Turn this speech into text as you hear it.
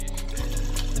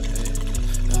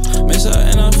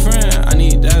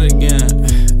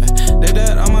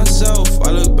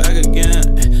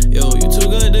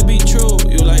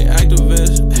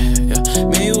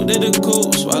did the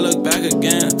cool, so I look back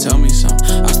again. Tell me something.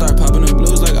 I start popping the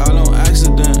blues like all on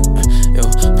accident. Yo,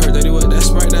 per 30 with that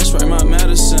Sprite, that's right, my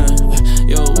medicine.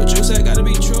 Yo, what you said gotta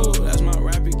be true, that's my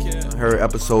rappy kid. Her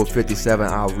episode 57,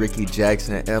 our Ricky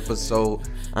Jackson episode.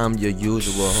 I'm your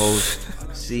usual host,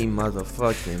 C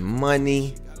motherfucking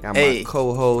Money. Got my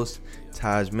co-host,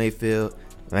 Taj Mayfield.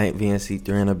 Right, VNC3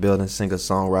 in the building, singer,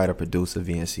 songwriter, producer,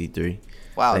 VNC3.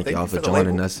 Wow, thank y'all for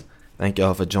joining us. Thank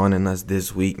y'all for joining us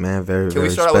this week, man. Very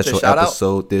special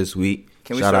episode this week.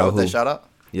 Can we start out with a shout out?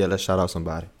 Yeah, let's shout out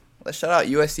somebody. Let's shout out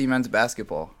USC men's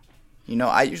basketball. You know,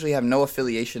 I usually have no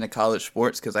affiliation to college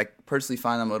sports because I personally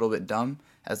find them a little bit dumb,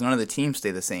 as none of the teams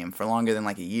stay the same for longer than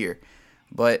like a year.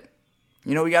 But,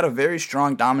 you know, we got a very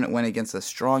strong, dominant win against a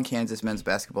strong Kansas men's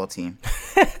basketball team.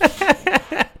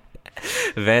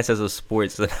 Vance as a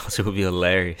sports announcer would be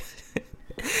hilarious.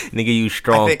 Nigga, you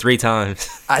strong 3 times.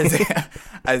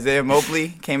 Isaiah Mobley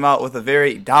came out with a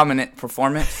very dominant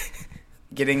performance.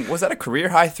 Was that a career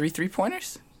high 3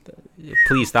 3-pointers?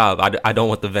 Please stop. I don't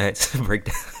want the Vance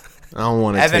breakdown. I don't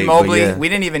want to Evan Mobley, we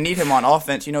didn't even need him on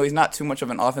offense. You know, he's not too much of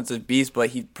an offensive beast, but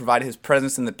he provided his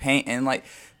presence in the paint. And like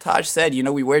Taj said, you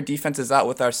know, we wear defenses out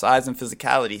with our size and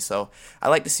physicality. So I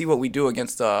like to see what we do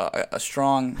against a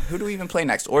strong, who do we even play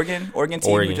next? Oregon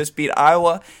team who just beat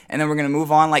Iowa. And then we're going to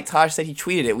move on. Like Taj said, he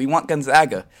tweeted it. We want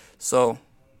Gonzaga. So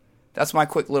that's my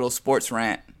quick little sports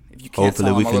rant. If you can't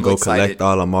Hopefully we can go excited. Collect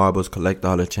all the marbles, collect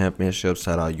all the championships.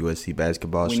 Shout out USC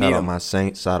basketball. Shout out my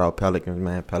Saints. Shout out Pelicans,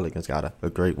 man. Pelicans got a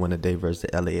great win today versus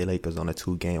the LA Lakers on a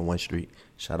 2-game win streak.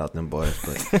 Shout out them boys.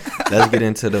 But let's get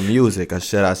into the music, or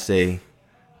should I say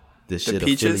the shit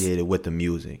affiliated with the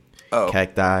music.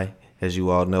 Cacti, as you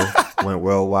all know, went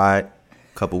worldwide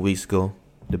a couple weeks ago.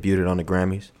 Debuted on the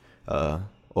Grammys.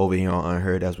 Over here on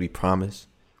Unheard, as we promised.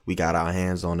 We got our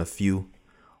hands on a few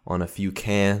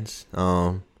cans.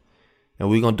 And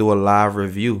we're going to do a live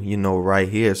review, you know, right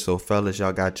here. So, fellas,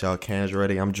 y'all got y'all cans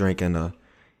ready. I'm drinking a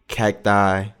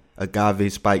Cacti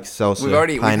Agave Spiked Seltzer.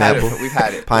 Pineapple. We've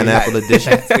had it. Pineapple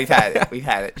edition. We've had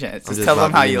it, Chance. Just tell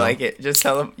them how you like it. Just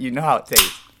tell them you know how it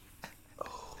tastes.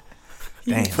 Oh,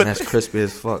 damn, that's crispy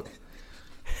as fuck.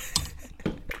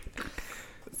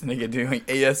 This nigga doing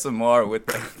ASMR with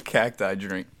the Cacti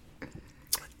drink.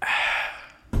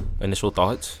 Initial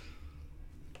thoughts?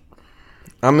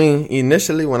 I mean,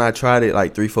 initially when I tried it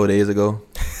like 3-4 days ago,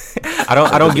 I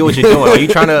don't get what you're doing. Are you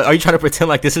trying to pretend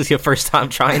like this is your first time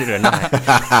trying it or not?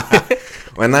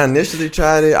 When I initially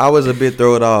tried it, I was a bit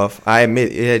thrown off. I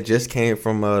admit it had just came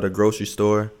from the grocery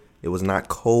store. It was not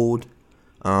cold,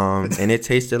 and it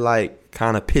tasted like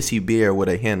kind of pissy beer with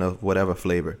a hint of whatever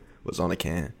flavor was on the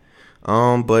can.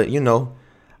 But you know,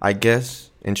 I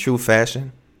guess in true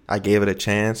fashion, I gave it a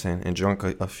chance and drunk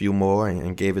a few more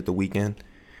and gave it the weekend.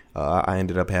 I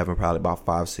ended up having probably about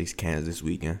 5-6 cans this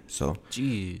weekend. So,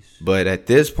 jeez. But at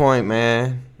this point,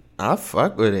 man, I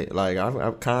fuck with it. Like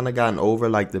I've kind of gotten over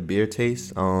like the beer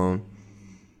taste.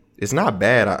 It's not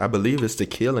bad. I believe it's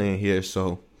tequila in here,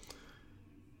 so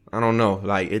I don't know.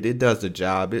 Like it does the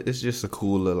job. It's just a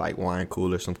cooler, like wine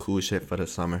cooler, some cool shit for the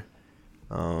summer.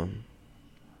 Yeah,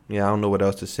 I don't know what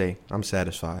else to say. I'm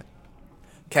satisfied.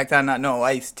 Cacti not no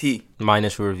iced tea. My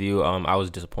initial review, I was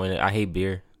disappointed. I hate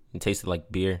beer. It tasted like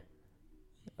beer.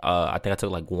 I think I took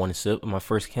like 1 sip of my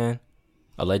first can,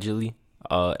 allegedly.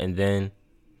 And then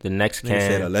the next can. He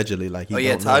said allegedly, like he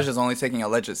don't Taj know. is only taking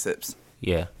alleged sips.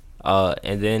 Yeah.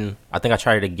 And then I think I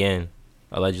tried it again,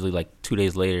 allegedly like 2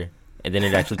 days later, and then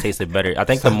it actually tasted better. I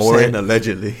think the more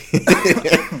allegedly.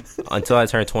 Until I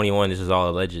turned 21, this is all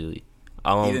allegedly.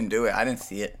 You didn't do it. I didn't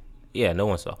see it. Yeah, no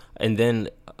one saw. And then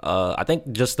I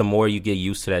think just the more you get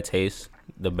used to that taste,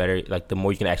 the better, like the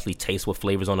more you can actually taste what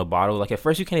flavors on the bottle. Like at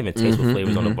first you can't even taste what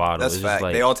flavors on the bottle. That's it's fact. Just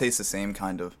like, they all taste the same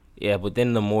kind of. Yeah, but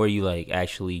then the more you like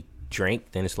actually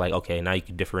drink, then it's like, okay, now you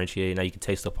can differentiate. Now you can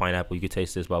taste the pineapple. You can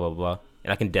taste this, blah blah blah.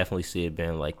 And I can definitely see it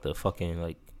being like the fucking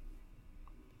like.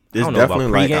 I don't know about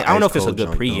pregame. I don't know if it's a good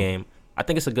pregame. I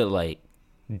think it's a good like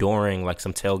during like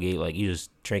some tailgate. Like you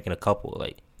just drinking a couple.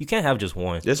 Like you can't have just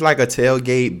one. Just like a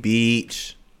tailgate,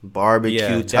 beach,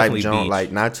 barbecue type joint. Beach.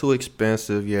 Like not too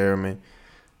expensive, you hear me?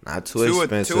 Not too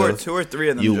expensive. Two or three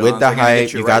of them. You with the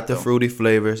hype, you got the fruity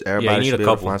flavors. Everybody should be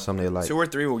able to find something they like. 2 or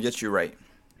 3 will get you right.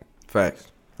 Facts.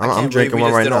 I'm drinking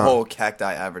one right now. We just did a whole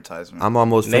Cacti advertisement. I'm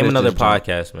almost Name another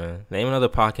podcast, man. Name another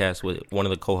podcast with one of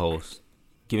the co-hosts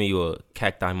giving you a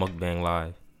Cacti mukbang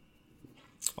live.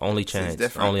 Only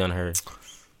Chance. Only Unheard.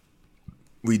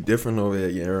 We different over here,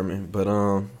 you hear me? But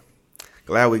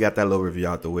glad we got that little review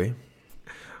out the way.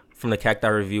 From the Cacti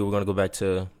review, we're gonna go back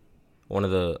to one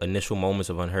of the initial moments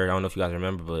of Unheard. I don't know if you guys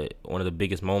remember, but one of the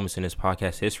biggest moments in this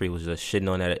podcast history was just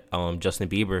shitting on that Justin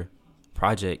Bieber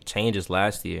project Changes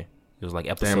last year. It was like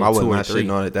episode 2 or 3. Damn, I was not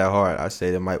shitting on it that hard. I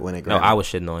said it might win a Grammy. No, I was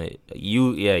shitting on it.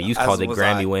 You called it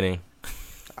Grammy winning.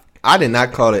 I did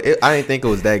not call it. I didn't think it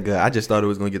was that good. I just thought it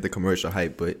was going to get the commercial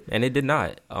hype, and it did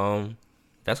not.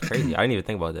 That's crazy. I didn't even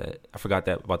think about that. I forgot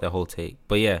about that whole take.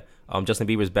 But yeah, Justin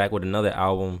Bieber's back with another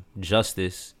album,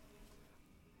 Justice.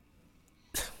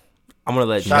 I'm gonna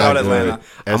let shout out Atlanta.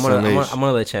 I'm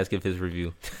gonna let Chance give his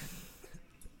review.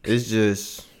 It's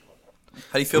just,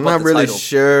 how do you feel I'm about not really title?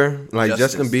 sure. Like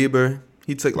Justice. Justin Bieber,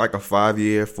 he took like a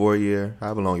 5-year, 4-year,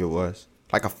 however long it was,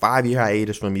 like a 5-year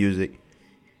hiatus from music.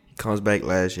 He comes back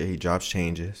last year. He drops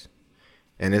Changes,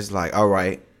 and it's like, all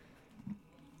right.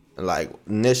 Like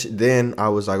then I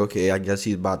was like, okay, I guess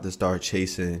he's about to start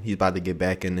chasing. He's about to get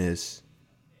back in this,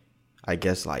 I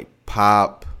guess, like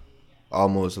pop,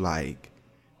 almost like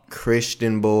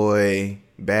Christian boy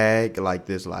bag, like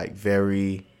this, like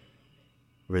very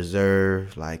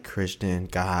reserved, like Christian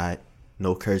God,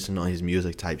 no cursing on his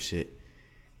music type shit.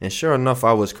 And sure enough,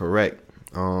 I was correct.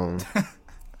 And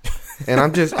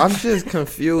I'm just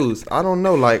confused. I don't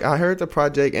know. Like I heard the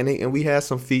project and we had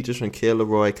some features from Kid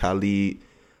Laroi, Khalid.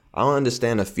 I don't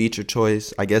understand the feature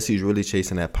choice. I guess he's really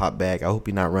chasing that pop bag. I hope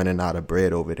he's not running out of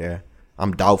bread over there.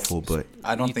 I'm doubtful, but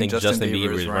I don't think Justin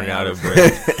Bieber is running out of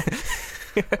bread.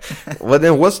 Well,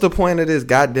 then what's the point of this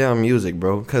goddamn music,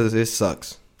 bro? Because it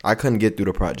sucks. I couldn't get through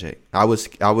the project. I was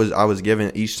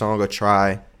giving each song a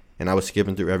try, and I was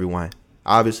skipping through every one.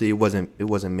 Obviously, it wasn't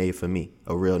made for me,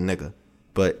 a real nigga.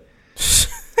 But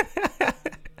I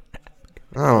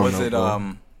don't know.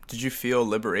 Bro. Did you feel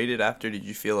liberated after? Did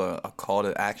you feel a call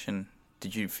to action?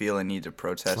 Did you feel a need to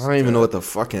protest? I don't even know what the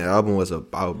fucking album was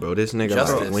about, bro. This nigga,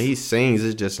 like, when he sings,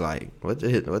 it's just like, what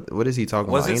is he talking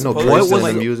about? Ain't no voice in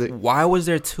the music. Why was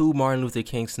there 2 Martin Luther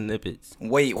King snippets?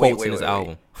 Wait, in his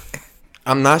album?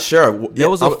 I'm not sure. There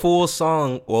was a full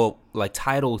song, or like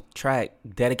title track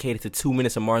dedicated to 2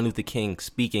 minutes of Martin Luther King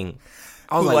speaking.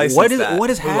 I was like, what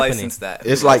is happening?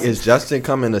 It's like, is Justin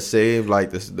coming to save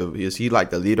like this? Is he like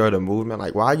the leader of the movement?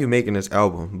 Like, why are you making this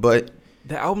album? But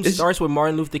the album starts with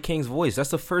Martin Luther King's voice. That's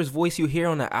the first voice you hear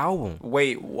on the album.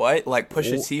 Wait, what? Like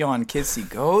Pusha T on Kids See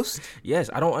Ghost? Yes,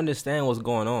 I don't understand what's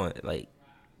going on. Like,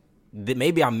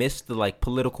 maybe I missed the like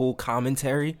political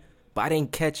commentary, but I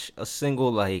didn't catch a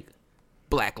single like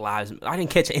Black Lives. I didn't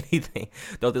catch anything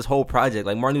though. This whole project,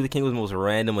 like Martin Luther King was the most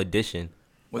random addition.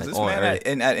 Was this man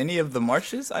at any of the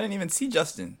marches? I didn't even see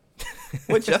Justin.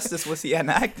 What justice was he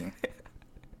enacting?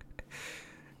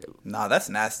 Nah, that's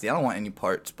nasty. I don't want any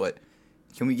parts, but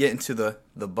can we get into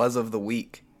the buzz of the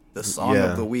week? The song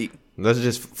of the week. Let's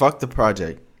just fuck the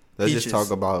project. Let's just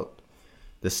talk about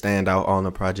the standout on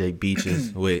the project,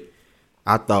 Beaches, which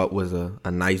I thought was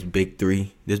a nice big 3.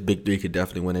 This big 3 could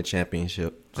definitely win a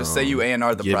championship. Just say you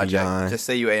A&R the project. Just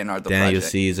say you A&R the Daniel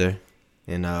project. Caesar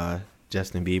and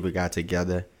Justin Bieber got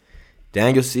together.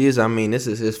 Daniel Caesar, I mean, this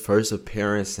is his first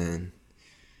appearance in,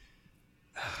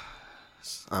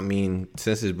 I mean,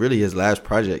 since it's really his last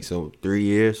project, so 3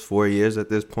 years, 4 years at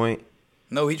this point.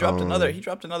 No, he dropped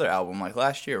another album like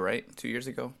last year, right? 2 years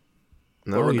ago.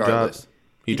 No,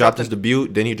 he dropped his debut,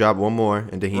 then he dropped one more,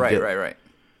 and then he dipped. Right.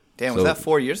 Damn, was that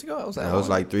 4 years ago? That was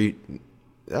like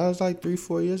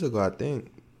 3-4 years ago, I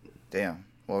think. Damn.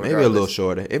 Well, maybe a little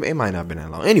shorter. It might not have been that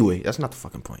long. Anyway, that's not the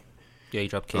fucking point. Yeah, he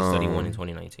dropped Case Study 1 in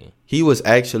 2019. He was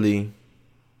actually,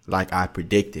 like I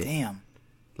predicted. Damn.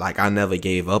 Like, I never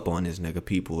gave up on this nigga.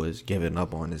 People was giving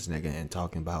up on this nigga and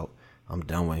talking about, I'm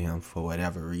done with him for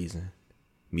whatever reason.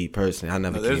 Me personally, I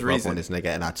never gave up on this nigga,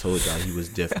 and I told y'all he was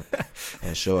different.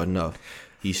 And sure enough,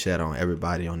 he shat on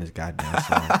everybody on this goddamn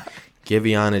song.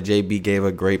 Giveon and JB gave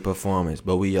a great performance,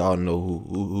 but we all know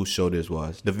who show this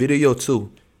was. The video,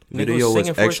 too. The video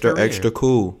was extra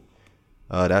cool.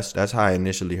 That's how I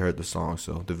initially heard the song,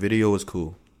 so the video was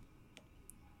cool.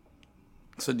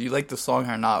 So do you like the song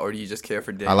or not, or do you just care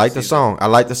for Daniel? I like the song.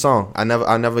 I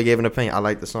never gave an opinion. I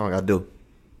like the song. I do.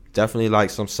 Definitely like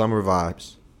some summer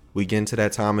vibes. We get into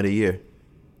that time of the year.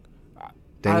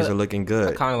 Things are looking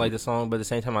good. I kind of like the song, but at the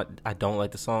same time, I don't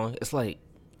like the song. It's like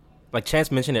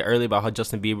Chance mentioned it earlier about how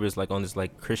Justin Bieber is like on this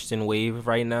like Christian wave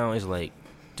right now. It's like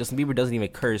Justin Bieber doesn't even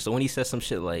curse, so when he says some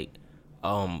shit like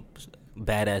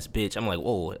badass bitch, I'm like,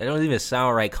 whoa, it don't even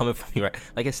sound right coming from you, right?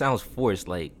 Like, it sounds forced.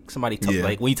 Like somebody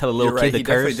like when you tell a little kid to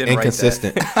curse,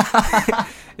 inconsistent.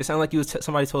 It sounded like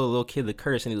somebody told a little kid to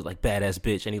curse, and he was like, badass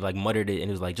bitch, and he like muttered it, and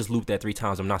he was like, just loop that 3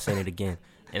 times, I'm not saying it again.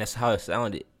 And that's how it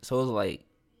sounded. So it was like,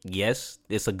 yes,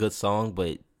 it's a good song,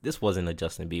 but this wasn't a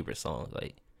Justin Bieber song.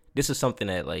 Like, this is something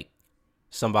that like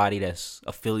somebody that's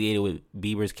affiliated with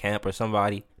Bieber's camp or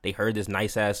somebody, they heard this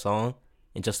nice ass song,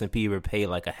 and Justin Bieber paid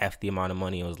like a hefty amount of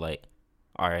money and was like,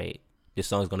 all right, this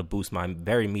song is gonna boost my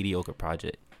very mediocre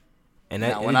project. And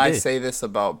that, now, when I say this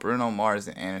about Bruno Mars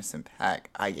and Anderson .Paak,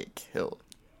 I get killed.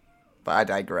 But I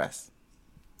digress.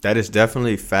 That is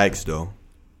definitely facts, though.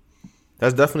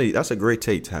 That's a great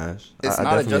take, Taj. It's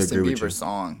not a Justin Bieber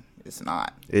song. It's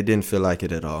not. It didn't feel like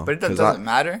it at all. But it doesn't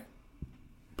matter.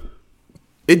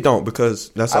 It don't, because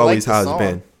that's always how it's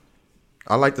been.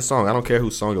 I like the song. I don't care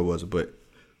whose song it was, but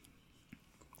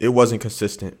it wasn't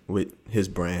consistent with his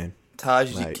brand.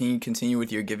 Taj, can you continue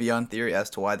with your Giveon theory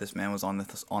as to why this man was on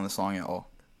the song at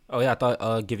all? Oh yeah, I thought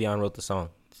Giveon wrote the song,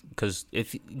 because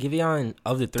if Giveon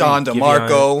of the three, Don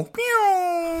DeMarco,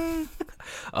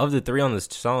 of the three on this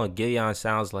song, Giveon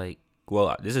sounds like,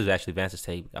 well, this is actually Vance's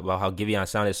take about how Giveon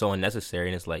sounded so unnecessary,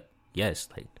 and it's like, yes,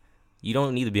 like you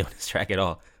don't need to be on this track at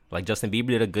all. Like Justin Bieber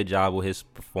did a good job with his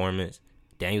performance.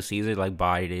 Daniel Caesar like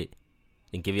bodied it,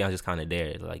 and Giveon's just kind of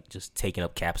there, like just taking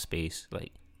up cap space.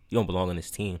 Like you don't belong on this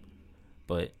team.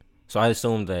 But so I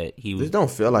assumed that he this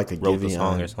don't feel like a wrote Giveon the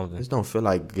song or something. This don't feel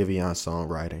like Giveon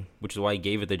songwriting. Which is why he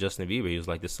gave it to Justin Bieber. He was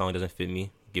like, "This song doesn't fit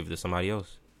me. Give it to somebody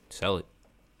else. Sell it."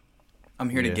 I'm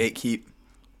here to gatekeep.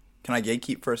 Can I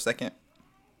gatekeep for a second?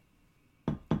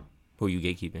 Who are you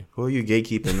gatekeeping? Who are you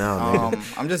gatekeeping now, man?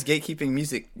 I'm just gatekeeping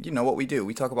music. You know what we do.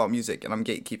 We talk about music, and I'm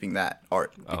gatekeeping that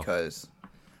art because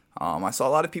I saw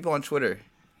a lot of people on Twitter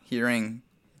hearing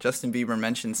Justin Bieber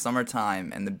mention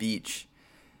summertime and the beach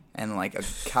and like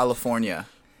California,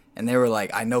 and they were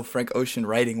like, I know Frank Ocean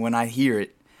writing when I hear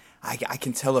it. I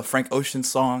can tell a Frank Ocean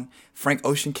song. Frank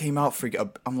Ocean came out for.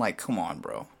 I'm like, come on,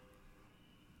 bro.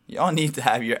 Y'all need to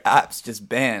have your apps just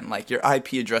banned. Like, your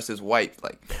IP address is wiped.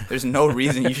 Like, there's no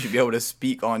reason you should be able to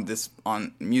speak on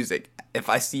music. If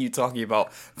I see you talking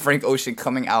about Frank Ocean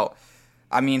coming out,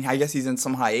 I mean, I guess he's in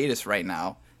some hiatus right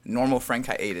now. Normal Frank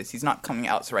hiatus. He's not coming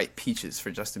out to write Peaches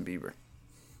for Justin Bieber.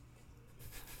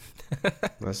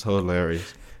 That's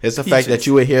hilarious. It's the fact that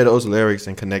you would hear those lyrics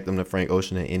and connect them to Frank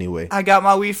Ocean in any way. I got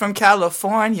my weed from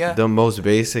California. The most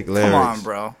basic lyrics. Come on,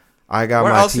 bro. I got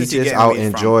my peaches out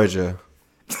in Georgia.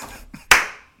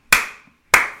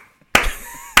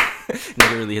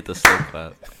 Nigga really hit the slow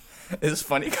clap. It's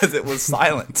funny because it was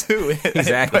silent too.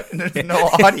 Exactly. There's no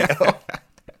audio.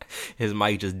 His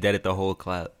mic just dead at the whole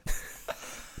clap.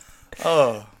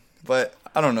 Oh, but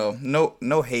I don't know.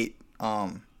 No hate.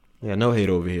 Yeah, no hate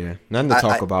over here. Nothing to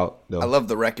talk about, though. I love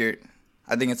the record.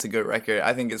 I think it's a good record.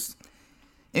 I think it's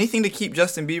anything to keep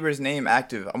Justin Bieber's name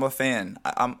active. I'm a fan.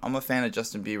 I'm a fan of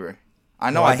Justin Bieber. I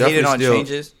know I hate it on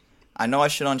Changes. I know I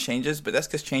shit on Changes, but that's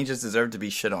because Changes deserve to be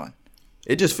shit on.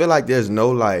 It just feel like there's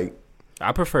no, like...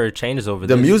 I prefer Changes over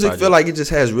the music project. Feel like it just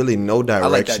has really no direction. I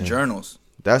like that Journals.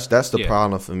 That's the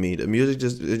problem for me. The music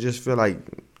just feel like...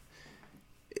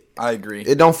 I agree.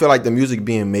 It don't feel like the music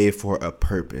being made for a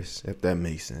purpose, if that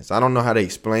makes sense. I don't know how to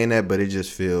explain that, but it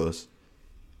just feels...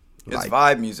 It's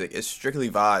vibe music. It's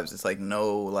strictly vibes. It's like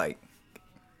no, like...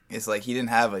 It's like he didn't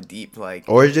have a deep, like...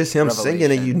 Or it's just him singing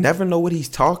and you never know what he's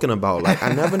talking about. Like,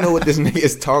 I never know what this nigga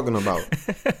is talking about.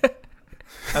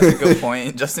 That's a good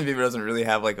point. Justin Bieber doesn't really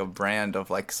have like a brand of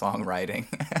like songwriting.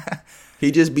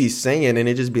 He just be singing and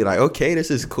it just be like, okay, this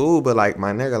is cool, but like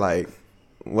my nigga, like,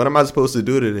 what am I supposed to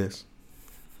do to this?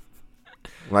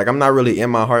 Like, I'm not really in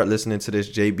my heart listening to this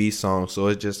JB song, so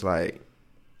it's just like,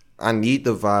 I need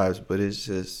the vibes, but it's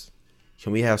just,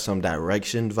 can we have some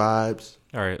direction vibes?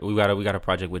 All right, we got a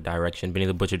project with direction. Benny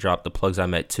the Butcher dropped The Plugs I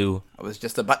Met Too. I was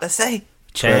just about to say.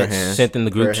 Chance sent in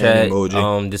the group chat.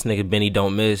 This nigga Benny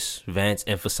don't miss. Vance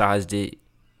emphasized it.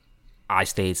 I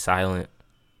stayed silent.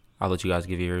 I'll let you guys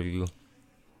give your review.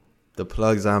 The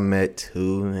Plugs I Met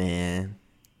Too, man.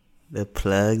 The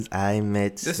Plugs I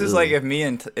Met Too. This is like if me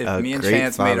and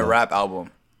Chance made a rap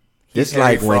album. It's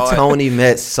like when Tony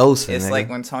met Sosa. It's like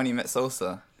when Tony met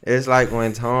Sosa. It's like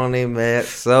when Tony met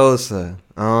Sosa.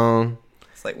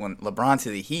 It's like when LeBron to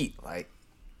the Heat. Like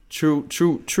true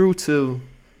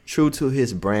to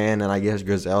his brand, and I guess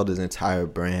Griselda's entire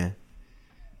brand.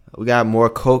 We got more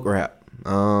Coke rap.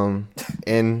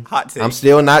 And hot take. I'm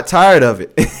still not tired of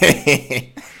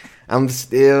it. I'm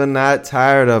still not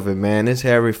tired of it, man. This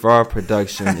Harry Fraud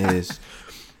production is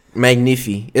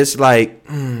magnifique. It's like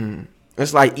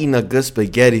eating a good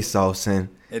spaghetti sauce, and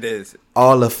it is.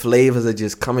 All the flavors are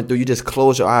just coming through. You just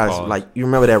close your eyes. Oh. Like, you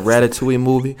remember that Ratatouille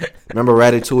movie? Remember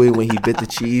Ratatouille when he bit the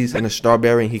cheese and the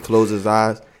strawberry and he closed his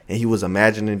eyes? And he was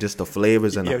imagining just the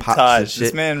flavors and the pops and shit.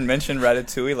 This man mentioned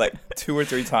Ratatouille like 2 or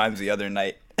 3 times the other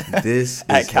night. This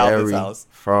at is Calvin's house.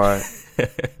 Fraud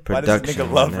production. Why does this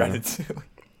nigga love Ratatouille?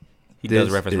 He does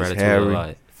reference Ratatouille a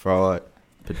lot. Fraud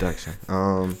production.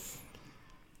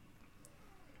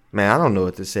 Man, I don't know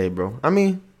what to say, bro. I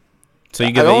mean, So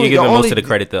you give most of the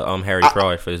credit to Harry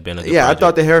Fraud for this being a good project. I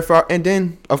thought the Harry Fraud, and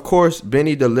then of course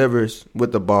Benny delivers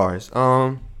with the bars.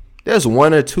 There's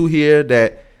one or two here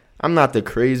that I'm not the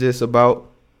craziest about.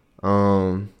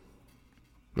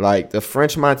 Like the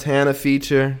French Montana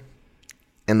feature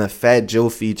and the Fat Joe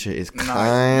feature is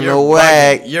kind of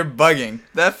whack. You're bugging.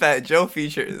 That Fat Joe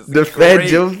feature is Fat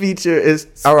Joe feature is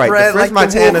all right. The French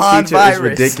Montana feature is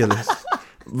ridiculous,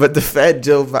 but the Fat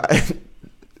Joe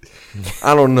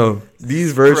I don't know.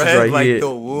 These verses right like here. The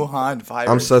Wuhan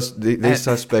virus. They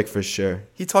suspect for sure.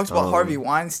 He talks about Harvey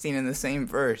Weinstein in the same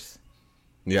verse.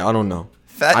 Yeah, I don't know.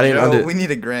 Fat Joe, we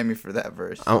need a Grammy for that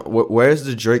verse. Where's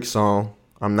the Drake song?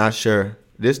 I'm not sure.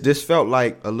 This felt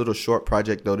like a little short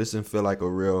project though. This didn't feel like a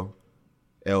real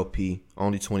LP.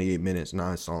 Only 28 minutes,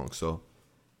 9 songs. So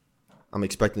I'm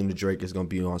expecting the Drake is gonna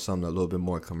be on something a little bit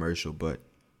more commercial, but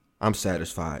I'm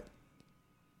satisfied.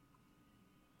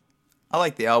 I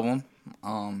like the album.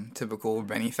 Typical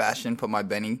Benny fashion. Put my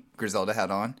Benny Griselda hat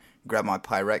on. Grab my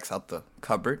Pyrex out the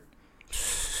cupboard.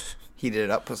 Heated it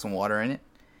up. Put some water in it.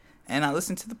 And I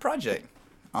listened to the project.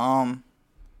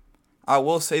 I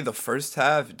will say the first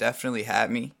half definitely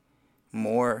had me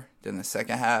more than the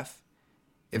second half.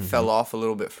 It fell off a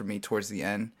little bit for me towards the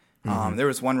end. There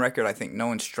was one record, I think,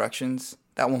 No Instructions.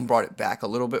 That one brought it back a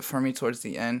little bit for me towards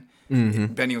the end.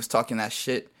 Benny was talking that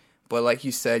shit. But like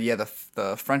you said, yeah,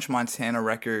 the French Montana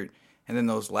record and then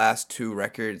those last 2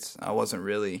 records, I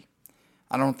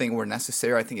don't think were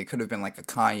necessary. I think it could have been like a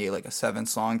Kanye, like a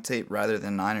 7-song tape rather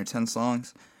than 9 or 10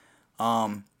 songs.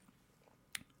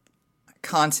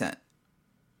 Content.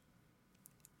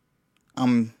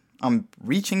 I'm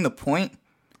reaching the point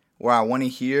where I want to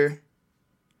hear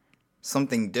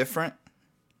something different.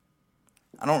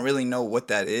 I don't really know what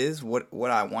that is, what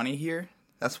I want to hear.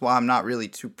 That's why I'm not really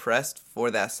too pressed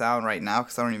for that sound right now,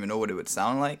 because I don't even know what it would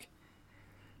sound like.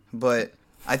 But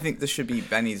I think this should be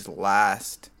Benny's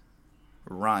last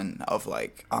run of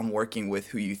like, I'm working with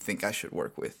who you think I should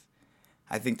work with.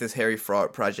 I think this Harry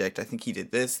Fraud project, I think he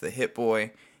did this, the Hit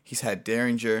Boy. He's had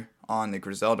Derringer on the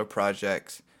Griselda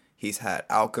projects. He's had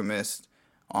Alchemist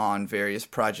on various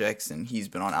projects, and he's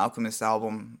been on Alchemist's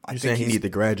album. You're saying he need to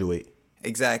graduate.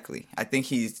 Exactly. I think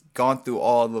he's gone through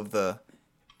all of the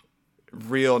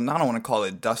real, I don't want to call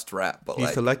it dust rap, but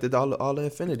he's collected all the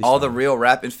Infinity all Stones. the real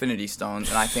rap Infinity Stones,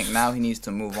 and I think now he needs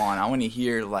to move on. I want to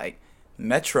hear like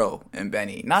Metro and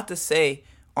Benny, not to say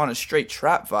on a straight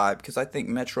trap vibe, because I think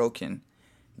Metro can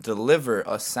deliver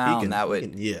a sound that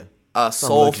would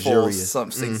soulful,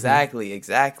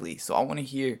 exactly. So I want to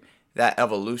hear that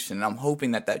evolution, and I'm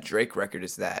hoping that Drake record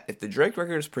is that. If the Drake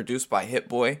record is produced by Hit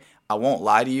Boy, I won't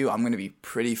lie to you, I'm gonna be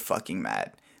pretty fucking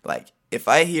mad. Like, if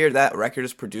I hear that record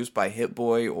is produced by Hit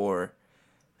Boy or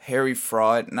Harry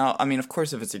Fraud, now, I mean, of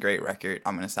course, if it's a great record,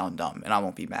 I'm going to sound dumb and I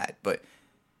won't be mad. But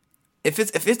if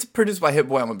it's produced by Hit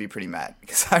Boy, I'm going to be pretty mad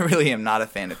because I really am not a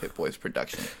fan of Hit Boy's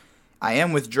production. I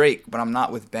am with Drake, but I'm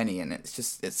not with Benny, and it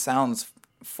sounds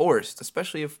forced,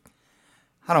 especially if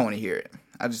I don't want to hear it.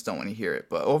 I just don't want to hear it.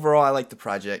 But overall, I like the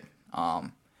project. I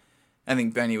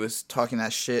think Benny was talking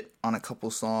that shit on a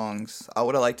couple songs. I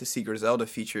would have liked to see Griselda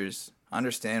features. I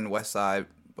understand Westside,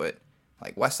 but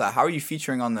like Westside, how are you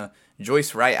featuring on the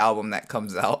Joyce Wright album that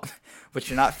comes out, but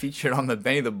you're not featured on the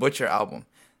Benny the Butcher album?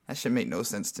 That should make no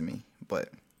sense to me. But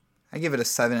I give it a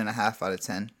 7.5 out of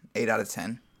 10, 8 out of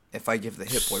 10. If I give the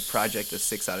Hit Boy project a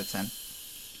 6 out of 10.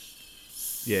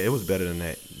 Yeah, it was better than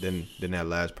that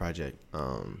last project.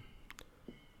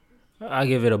 I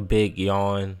give it a big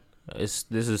yawn. This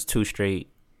is 2 straight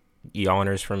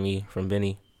yawners from me, from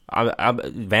Benny.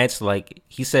 Vance, like,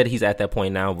 he said he's at that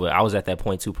point now, but I was at that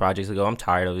point 2 projects ago. I'm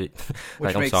tired of it.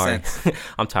 Like, I'm sorry.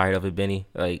 I'm tired of it, Benny.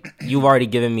 Like, you've already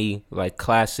given me, like,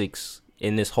 classics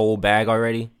in this whole bag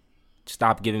already.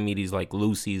 Stop giving me these, like,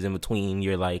 loosies in between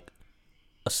your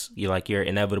your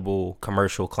inevitable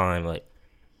commercial climb. Like,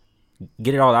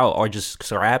 get it all out or just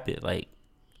scrap it. Like,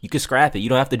 you can scrap it. You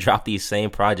don't have to drop these same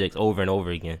projects over and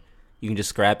over again. You can just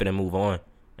scrap it and move on.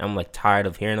 And I'm, like, tired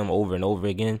of hearing them over and over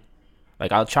again.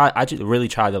 Like, I just really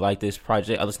tried to like this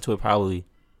project. I listened to it probably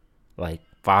like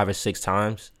 5 or 6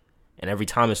 times. And every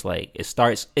time it's like, it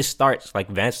starts like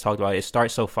Vance talked about, it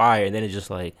starts so fire and then it just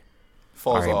like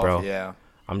falls off, bro. Yeah.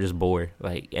 I'm just bored.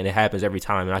 Like, and it happens every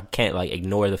time. And I can't like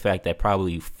ignore the fact that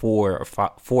probably 4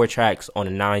 tracks on a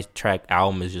 9-track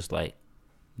album is just like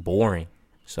boring.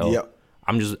 So yep.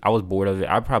 I was bored of it.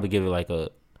 I'd probably give it like a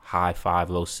high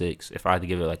 5, low 6 if I had to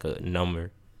give it like a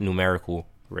numerical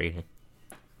rating.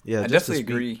 Yeah, I definitely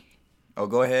agree. Oh,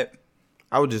 go ahead.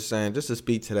 I was just saying, just to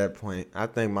speak to that point, I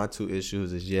think my 2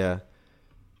 issues is,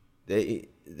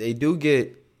 they do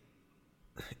get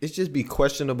it's just be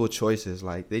questionable choices.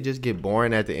 Like, they just get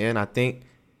boring at the end. I think,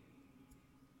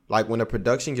 like, when the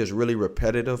production gets really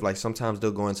repetitive, like, sometimes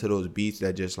they'll go into those beats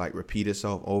that just, like, repeat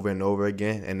itself over and over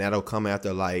again. And that'll come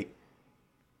after, like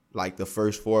the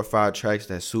first 4 or 5 tracks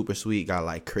that's super sweet, got,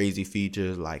 like, crazy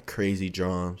features, like, crazy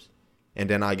drums. And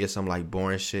then I get some, like,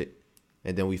 boring shit.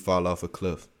 And then we fall off a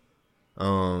cliff.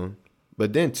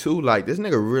 But then, too, like, this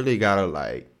nigga really gotta,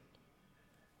 like,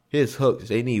 his hooks,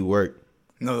 they need work.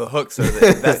 No, the hooks are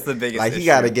that's the biggest like, issue.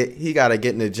 he gotta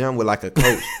get in the gym with, like, a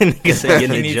coach. No,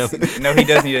 he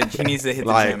does he needs to hit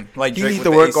the gym. Like, he needs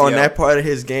to work on that part of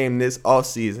his game this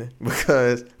offseason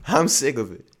because I'm sick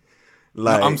of it.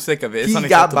 Like, no, I'm sick of it. It's he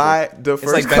got by the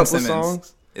first like couple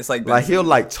songs. It's like he'll,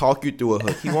 like, talk you through a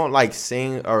hook. He won't, like,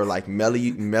 sing or, like,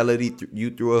 melody you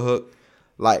through a hook.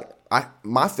 Like,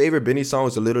 my favorite Benny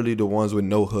songs are literally the ones with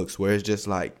no hooks, where it's just,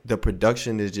 like, the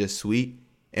production is just sweet,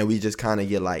 and we just kind of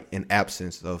get, like, an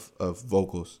absence of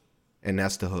vocals, and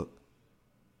that's the hook,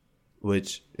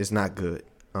 which is not good.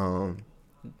 I don't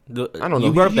know.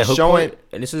 You brought up that hook point,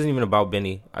 and this isn't even about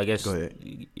Benny. I guess Go ahead.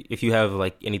 If you have,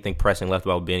 like, anything pressing left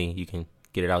about Benny, you can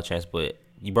get it out, Chance. But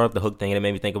you brought up the hook thing, and it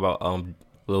made me think about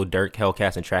Lil Durk,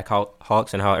 Hellcats, and Track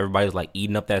Hawks, and how everybody's, like,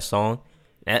 eating up that song.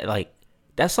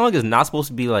 That song is not supposed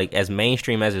to be, like, as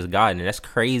mainstream as it's gotten, and that's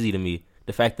crazy to me.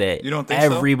 The fact that you don't think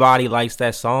everybody likes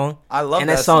that song. I love that song. And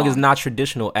that song is not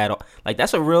traditional at all. Like,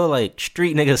 that's a real, like,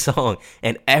 street nigga song,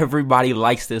 and everybody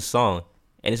likes this song.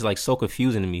 And it's, like, so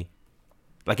confusing to me.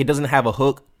 Like, it doesn't have a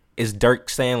hook. It's Durk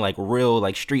saying, like, real,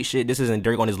 like, street shit. This isn't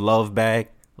Durk on his love bag.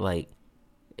 Like,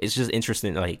 it's just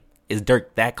interesting. Like, is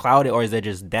Durk that clouded, or is there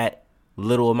just that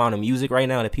little amount of music right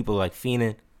now that people are, like,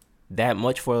 fiending that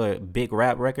much for a big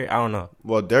rap record? I don't know.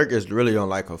 Well, Durk is really on,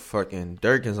 like,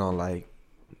 Durk is on, like,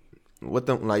 what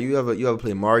the, like, you ever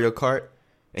play Mario Kart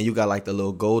and you got, like, the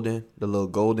little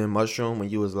golden mushroom when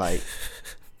you was like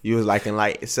in,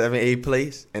 like, 7-8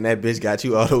 place and that bitch got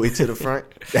you all the way to the front?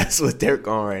 That's what Durk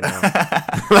on right now.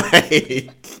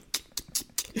 Like,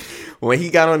 when he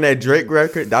got on that Drake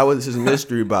record, that was his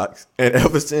mystery box, and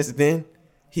ever since then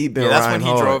he been that's riding when he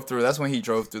hard. drove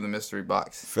through the mystery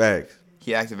box. Facts.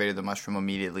 He activated the mushroom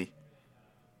immediately.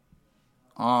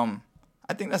 I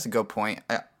think that's a good point.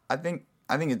 I think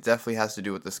it definitely has to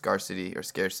do with the scarcity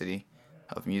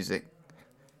of music.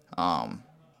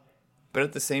 But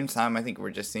at the same time, I think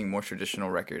we're just seeing more traditional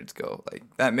records go. Like,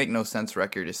 that Make No Sense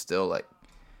record is still, like,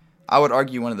 I would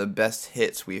argue one of the best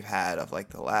hits we've had of, like,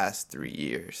 the last 3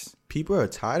 years. People are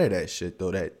tired of that shit,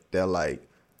 though. That they're like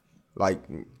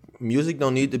music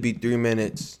don't need to be 3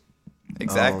 minutes.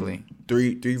 Exactly.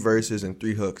 3 verses and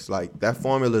 3 hooks. Like, that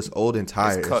formula is old and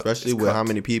tired, especially with how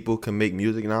many people can make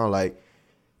music now. Like,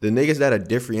 the niggas that are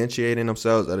differentiating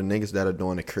themselves are the niggas that are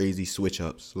doing the crazy switch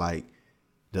ups, like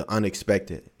the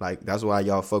unexpected. Like, that's why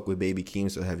y'all fuck with Baby Keem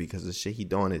so heavy, because the shit he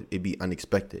doing, it be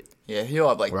unexpected. Yeah, he'll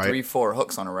have like 3-4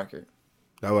 hooks on a record.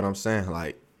 That's what I'm saying.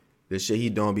 Like, the shit he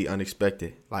doing be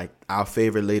unexpected. Like, our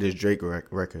favorite latest Drake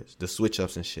records, the switch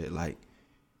ups and shit. Like,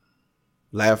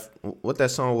 what that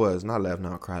song was, not Laugh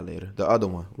Now, Cry Later. The other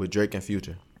one with Drake and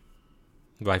Future.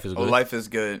 Life is Good. Life is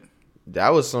Good. That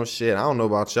was some shit. I don't know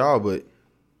about y'all, but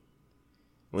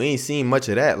we ain't seen much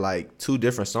of that. Like, 2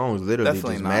 different songs literally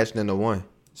definitely just mashed into one.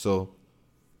 So,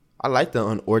 I like the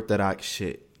unorthodox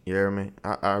shit. You know what I mean?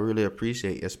 I really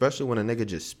appreciate it, especially when a nigga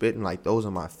just spitting. Like, those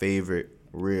are my favorite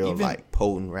real, like,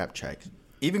 potent rap tracks.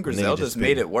 Even Griselda's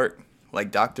made it work.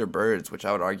 Like, Dr. Birds, which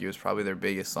I would argue is probably their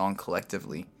biggest song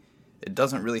collectively. It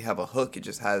doesn't really have a hook. It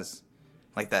just has,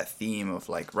 like, that theme of,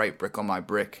 like, right brick on my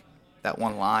brick. That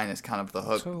one line is kind of the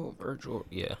hook. So, Virgil,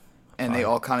 yeah. And they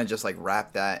all kind of just, like,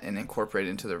 rap that and incorporate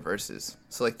it into their verses.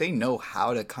 So, like, they know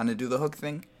how to kind of do the hook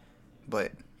thing.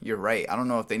 But you're right. I don't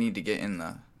know if they need to get in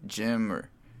the gym or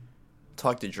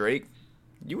talk to Drake.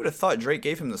 You would have thought Drake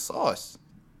gave him the sauce.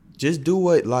 Just do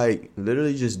what, like,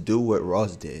 literally just do what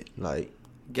Ross did. Like,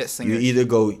 get singers. You either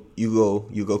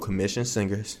go commission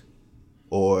singers,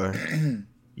 or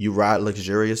you ride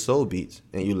luxurious soul beats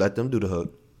and you let them do the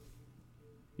hook.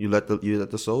 You let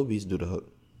the soul beats do the hook.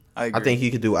 I agree. I think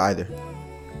he could do either.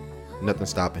 Nothing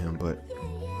stopping him. But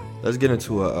let's get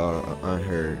into a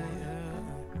unheard.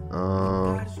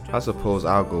 I suppose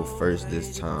I'll go first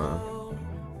this time.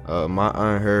 My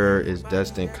unheard is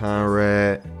Destin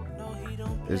Conrad.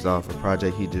 It's off a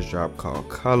project he just dropped called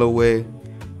Colorway,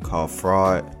 called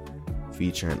Fraud,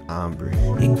 featuring Ombre.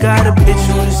 He got a bitch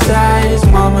on the side, his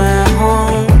mama at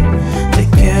home.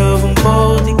 Take care of them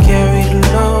both, he carry the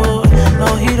load.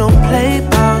 No, he don't play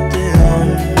about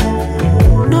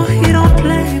them. No, he don't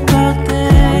play about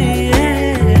them,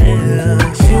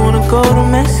 yeah. She wanna go to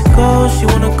Mexico, she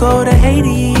wanna go to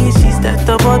Haiti. She stacked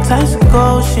up all types of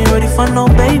gold, she ain't ready for no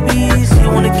babies. He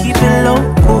wanna keep it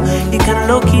local. He kinda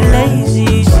low-key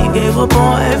lazy. She gave up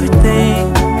on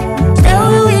everything. Say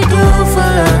what would you do for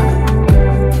love?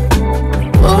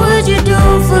 What would you do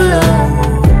for love?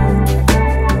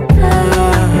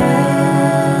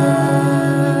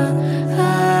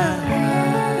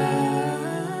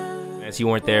 You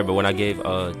weren't there, but when I gave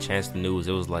Chance the news,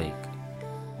 it was like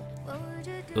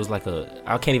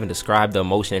I can't even describe the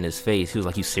emotion in his face. He was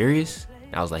like, "You serious?"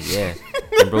 And I was like, "Yeah."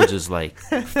 And bro just like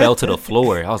fell to the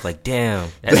floor. I was like, "Damn,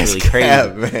 that's really crazy."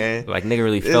 Cap, man. Like nigga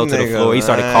really fell to the floor. He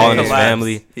started calling his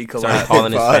family. He started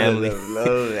calling his family.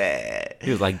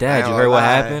 He was like, "Dad, you heard what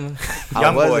happened?"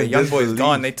 Young boy's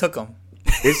gone. They took him.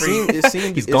 It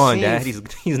seemed he's gone, Dad.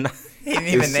 He's not. He didn't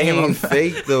even name him.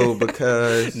 Fake though,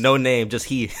 because no name, just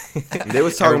he. They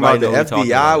was talking about the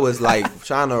FBI was like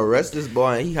trying to arrest this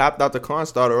boy, and he hopped out the car and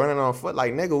started running on foot.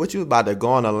 Like, nigga, what you about to go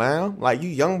on a lamb? Like, you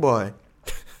young boy.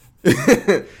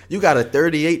 You got a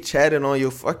 38 chatting on your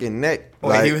fucking neck. Wait,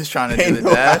 like, he was trying to do the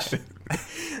dash.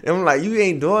 I'm like, you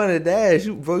ain't doing the dash,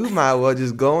 bro. You might as well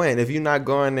just go in. If you're not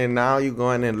going in now, you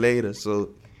going in later.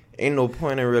 So ain't no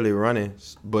point in really running.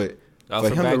 But for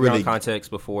him to really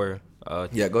context before.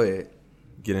 Yeah, go ahead.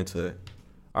 Get into it.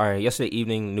 All right. Yesterday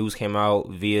evening, news came out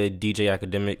via DJ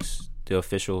Academics, the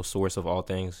official source of all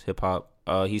things hip hop.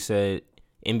 He said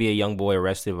NBA YoungBoy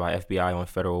arrested by FBI on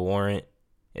federal warrant.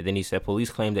 And then he said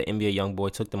police claimed that NBA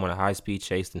YoungBoy took them on a high-speed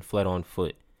chase and fled on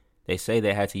foot. They say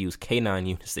they had to use K9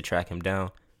 units to track him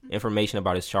down. Information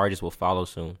about his charges will follow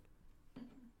soon.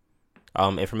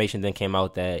 Information then came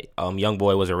out that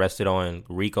YoungBoy was arrested on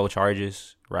RICO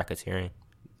charges, racketeering.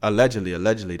 Allegedly,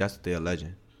 that's what they're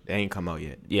alleging. They ain't come out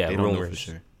yet. Yeah, they rumors. Don't know for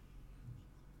sure.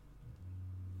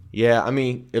 Yeah, I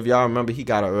mean, if y'all remember, he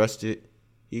got arrested.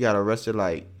 He got arrested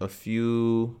like a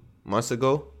few months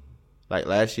ago, like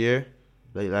late last year.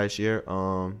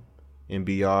 In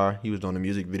BR, he was doing a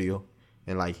music video,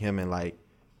 and like him and like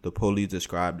the police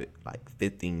described it, like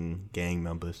 15 gang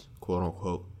members, quote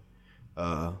unquote,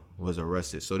 was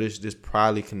arrested. So this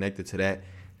probably connected to that.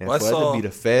 And for it to be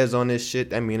the feds on this shit,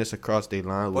 that mean it's across state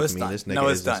line, which means this nigga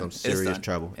is in some serious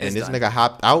trouble. And this nigga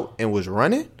hopped out and was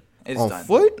running on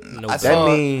foot? That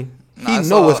mean he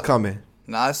know what's coming.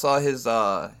 No, I saw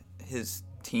his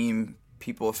team,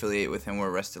 people affiliated with him,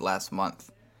 were arrested last month.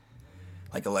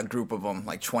 Like a group of them,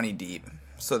 like 20 deep.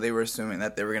 So they were assuming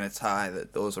that they were going to tie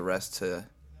those arrests to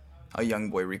a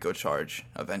YoungBoy RICO charge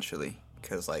eventually.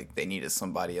 Because like they needed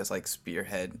somebody as like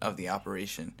spearhead of the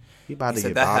operation. He about to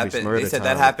get Bobby Smurda. They said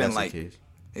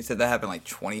that happened like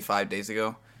 25 days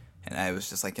ago, and it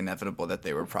was just like inevitable that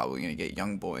they were probably gonna get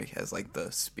YoungBoy as like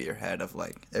the spearhead of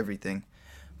like everything.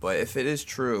 But if it is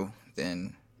true,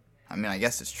 then I mean I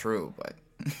guess it's true. But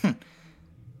I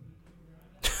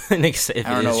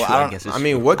don't know. I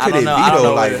mean, what could it be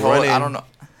though? Like running? I don't know.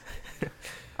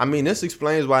 I mean, this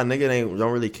explains why nigga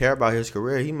don't really care about his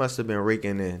career. He must have been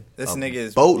raking in this nigga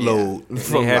is boatload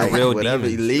from like whatever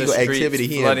illegal activity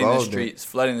he involved in.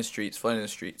 Flooding the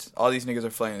streets. All these niggas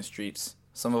are flooding the streets.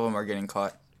 Some of them are getting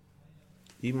caught.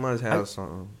 He must have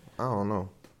something. I don't know.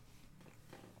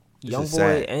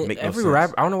 YoungBoy and every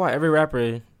rapper. I don't know why every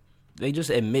rapper they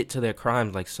just admit to their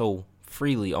crimes like so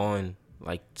freely on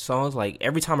like songs. Like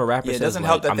every time a rapper says, doesn't like,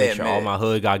 help that I make sure all my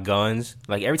hood got guns.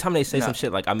 Like every time they say some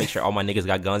shit, like I make sure all my niggas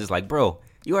got guns. It's like, bro,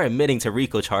 you are admitting to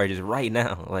RICO charges right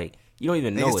now. Like you don't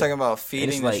even know. Niggas talking about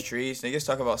feeding the streets. Niggas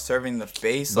talk about serving the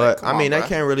face. But I mean, that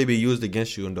can't really be used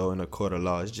against you though in a court of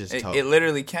law. It's just tough. It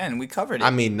literally can. We covered it. I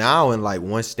mean, now in like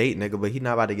one state, nigga, but he's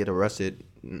not about to get arrested.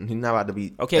 He's not about to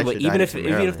be okay. But even if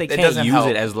they can't use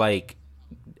it as like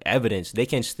evidence, they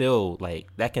can still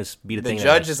like that can be the thing. The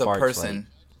judge is a person. Like,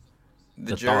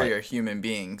 the jury are human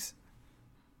beings.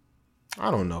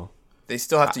 I don't know. They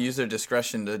still have to use their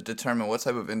discretion to determine what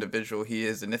type of individual he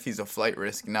is and if he's a flight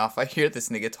risk. Now, if I hear this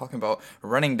nigga talking about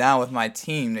running down with my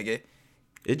team, nigga.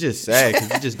 It's just sad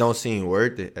because it just don't seem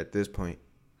worth it at this point.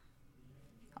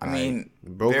 I mean,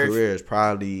 bro, career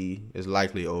is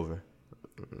likely over.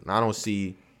 I don't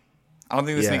think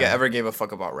this nigga ever gave a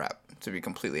fuck about rap, to be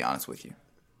completely honest with you.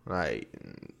 Like,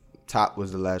 Top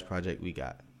was the last project we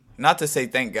got. Not to say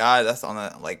thank God that's on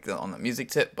the music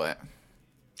tip, but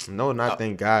no, not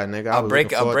thank God, nigga. A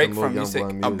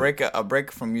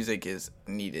break from music is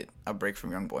needed. A break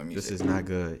from YoungBoy music. This is not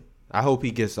good. I hope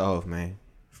he gets off, man.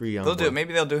 Free YoungBoy.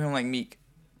 Maybe they'll do him like Meek.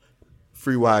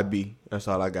 Free YB. That's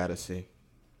all I gotta say.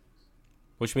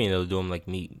 What you mean they'll do him like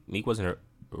Meek? Meek wasn't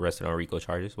arrested on RICO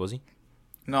charges, was he?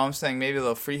 No, I'm saying maybe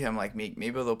they'll free him like Meek.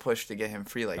 Maybe they'll push to get him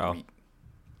free like Meek,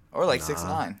 or like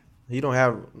 6ix9ine. He don't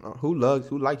have who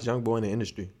likes YoungBoy in the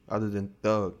industry other than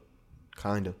Thug,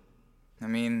 kinda. I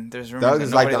mean, there's rumors Thug that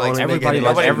is like nobody the likes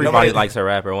only Everybody likes a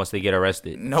rapper once they get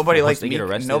arrested. Nobody likes Once they get Meek.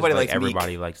 arrested. Nobody like likes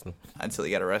everybody Meek likes them. until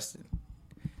he got arrested.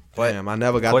 But damn, I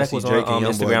never got Kodak to see was Drake on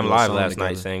and Youngboy Instagram do a Live song last together.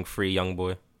 night saying "Free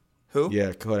Youngboy." Who?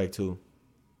 Yeah, Kodak too.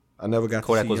 I never got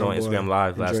Kodak to see was on Youngboy Instagram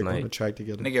Live and last Drake on night. the track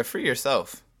together. Nigga, free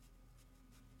yourself.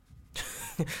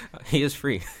 He is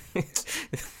free.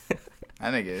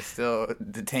 That nigga is still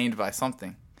detained by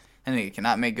something. That nigga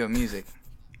cannot make good music.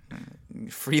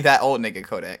 Free that old nigga,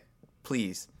 Kodak.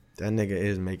 Please. That nigga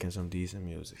is making some decent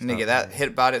music. Stop Nigga, that Hit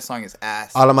About It song is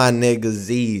ass. all of my niggas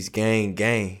Z's gang.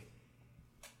 Second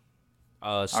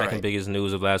right. biggest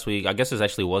news of last week. I guess this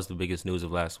actually was the biggest news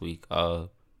of last week.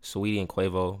 Saweetie and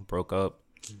Quavo broke up.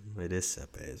 It is up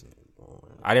ass.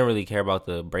 I didn't really care about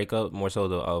the breakup, more so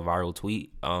the viral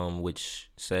tweet,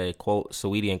 which said, quote,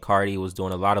 Saweetie and Cardi was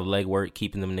doing a lot of legwork,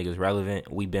 keeping them niggas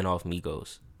relevant. We been off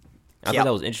Migos. I thought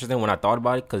that was interesting when I thought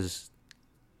about it, because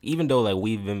even though like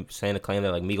we've been saying the claim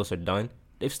that like Migos are done,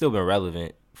 they've still been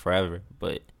relevant forever.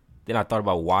 But then I thought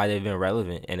about why they've been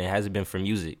relevant, and it hasn't been for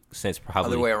music since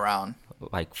probably Other way around.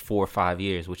 like 4 or 5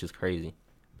 years, which is crazy.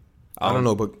 I don't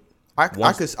know, but I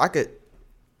could.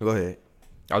 Go ahead.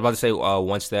 I was about to say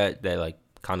once that like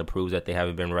kind of proves that they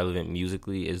haven't been relevant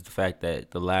musically is the fact that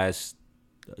the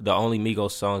only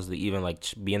Migos songs that even like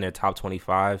be in their top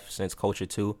 25 since Culture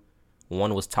 2,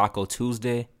 one was Taco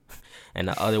Tuesday, and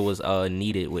the other was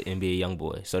Needed with NBA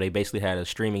YoungBoy. So they basically had a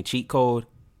streaming cheat code,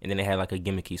 and then they had like a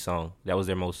gimmicky song. That was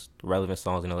their most relevant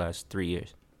songs in the last 3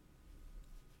 years.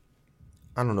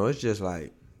 I don't know. It's just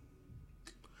like,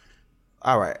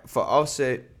 all right, for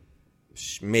Offset,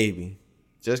 maybe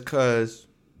just cause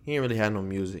he ain't really had no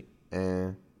music,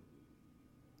 and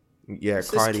yeah, This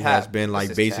is Cardi cap. has been like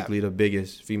This is basically the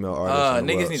biggest female artist in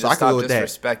the Niggas world. need So to I can go stop with that.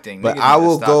 disrespecting. But Niggas I need to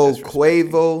will stop go disrespecting.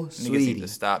 Quavo, Niggas need Sweetie. to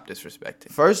stop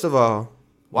disrespecting. First of all,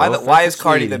 Why no is offense to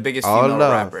Cardi Sweetie. the biggest All female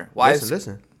love. rapper? Why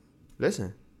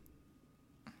Listen.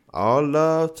 All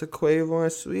love to Quavo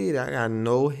and Sweetie. I got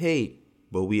no hate.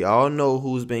 But we all know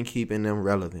who's been keeping them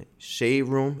relevant. Shade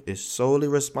Room is solely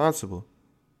responsible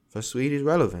for Sweetie's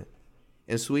relevance.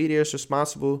 And Sweetie is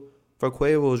responsible for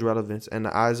Quavo's relevance in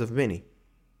the eyes of many.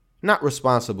 Not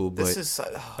responsible, but This is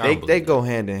they go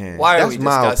hand in hand. why are That's we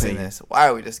my discussing opinion. this? Why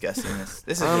are we discussing this?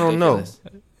 This is I don't know. ridiculous.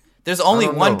 There's only I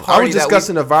don't one know. party I was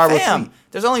discussing that a viral Fam, tweet.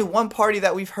 there's only one party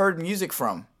that we've heard music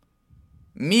from.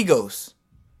 Migos.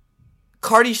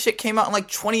 Cardi shit came out in like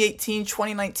 2018,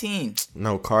 2019.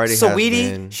 No, Cardi Sweetie,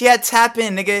 has been... she had Tap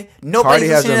In, nigga. Cardi Nobody's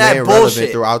has listening to remained that relevant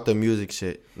bullshit. throughout the music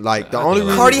shit. Like, the only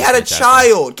reason... Cardi had a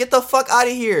child. Get the fuck out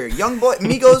of here. Young boy,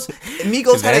 Migos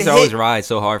had a Vans always hit. ride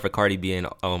so hard for Cardi being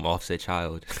Offset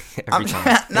child every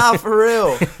time. Nah, for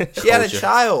real. She had a Culture.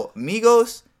 child.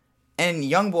 Migos and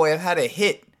Youngboy have had a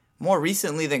hit more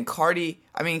recently than Cardi.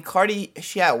 I mean, Cardi,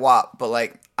 she had WAP, but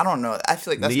like, I don't know. I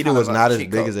feel like that's Neither kind was of a not as cheat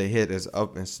big code. as a hit as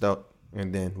Up and Stuck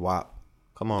and then WAP.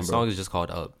 Come on, The bro. song is just called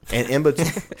Up. And in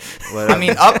between... I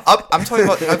mean, up. I'm talking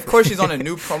about. Of course, she's on a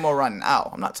new promo run now.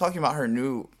 I'm not talking about her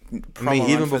new. Promo I mean,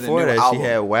 even run for the before new that, album. she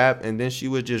had WAP, and then she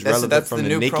was just That's relevant the from the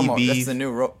new Nicki promo. beef. That's the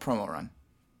new promo run.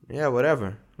 Yeah,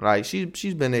 whatever. Like,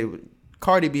 she's been able...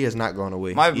 Cardi B has not gone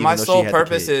away. My even though she sole had the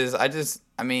purpose kid. is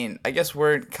I guess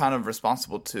we're kind of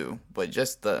responsible too, but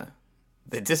just the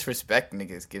disrespect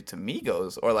niggas give to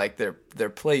Migos or like their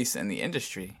place in the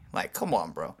industry. Like, come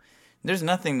on, bro. There's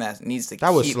nothing that needs to That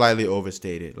was slightly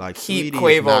overstated. Like, keep Saweetie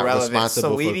Quavo is not relevant.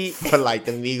 responsible Saweetie- for like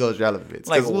the Migos relevance.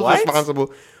 Like, 'Cause who's what?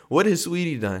 responsible? What has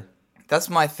Saweetie done? That's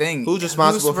my thing. Who's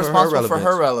responsible, for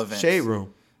her relevance? Shade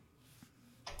Room.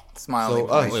 It's my So,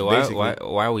 only point. Wait, basically-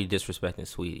 why are we disrespecting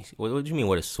Sweetie? What do you mean?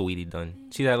 What has Sweetie done?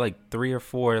 She had like 3 or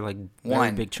 4 like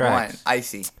very big tracks. One,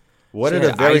 Icy. What She are the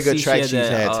had very Icy, good she tracks had she's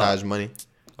that, had, Taj Money?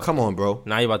 Come on, bro.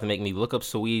 Now you're about to make me look up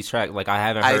Sweetie's track. Like I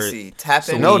haven't heard. Icy. Tap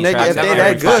in. No, Saweetie nigga, tracks if they at that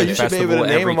every good, you should be festival, able to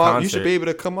name every them off. You concert. should be able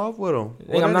to come off with them.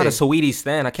 Nigga, I'm not a Sweetie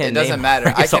stan. I It can't. doesn't name matter.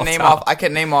 I artists can off name top. off. I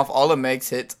can name off all of Meg's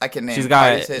hits. I can name. She's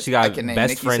Cardi's got hits. she got I can name best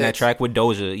Nicki's friend that hits. track with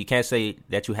Doja. You can't say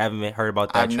that you haven't heard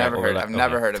about that I've track. never or heard. like- I've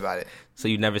never okay. heard about it. So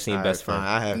you've never seen All Best right, Friend.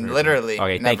 fine, I have. Literally.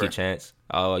 Okay, never. thank you, Chance.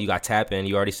 You got Tap In.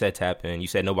 You already said Tap In. You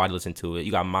said nobody listened to it.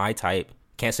 You got My Type.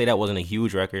 Can't say that wasn't a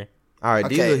huge record. All right,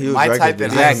 these Okay, are huge my records. type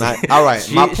These in are Exactly. not- all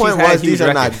right, my She's point had was huge these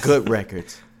are not records. good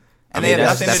records. And I they mean,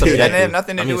 have that's nothing to do. And they have subjective.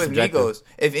 nothing to I do mean, with subjective. Migos.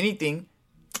 If anything,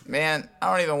 man,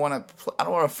 I don't even want to. I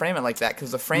don't want to frame it like that because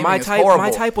the framing My is Type. horrible.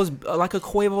 My Type was like a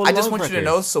Quavo. I just love want you to record.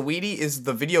 know, Saweetie is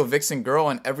the video vixen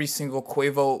girl in every single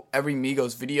Quavo, every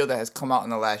Migos video that has come out in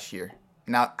the last year.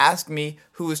 Now, ask me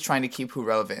who is trying to keep who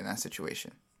relevant in that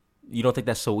situation. You don't think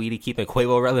that's Saweetie keeping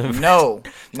Quavo relevant? No,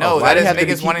 Oh, why that they is have to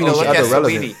be niggas wanting keeping to look each at other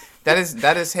relevant? Saweetie. That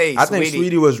is. Hey, I think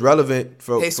Sweetie was relevant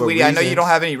for. Hey, Sweetie, for I know you don't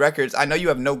have any records. I know you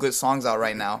have no good songs out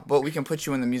right now, but we can put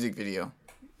you in the music video.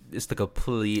 It's the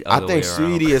complete other way around.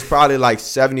 Sweetie is probably like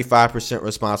 75%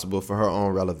 responsible for her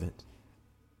own relevance.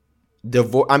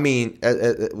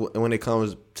 When it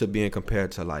comes to being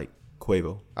compared to like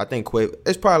Quavo, I think Quavo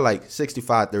it's probably like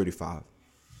 65-35.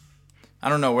 I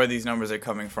don't know where these numbers are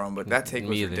coming from, but that take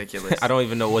was ridiculous. I don't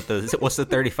even know what's the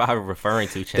 35 referring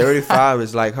to. 35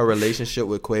 is like her relationship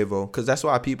with Quavo, because that's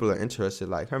why people are interested.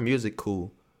 Like her music,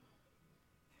 cool.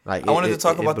 Like I wanted to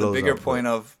talk about the bigger point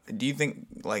of: do you think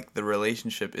like the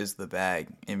relationship is the bag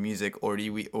in music, or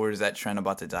is that trend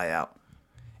about to die out?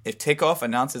 If Takeoff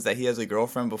announces that he has a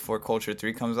girlfriend before Culture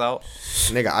 3 comes out,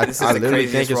 nigga, I literally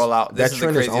think that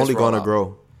trend is only going to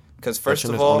grow. Because first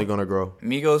of all, only gonna grow.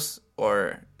 Migos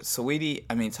or Saweetie,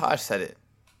 I mean, Taj said it.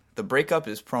 The breakup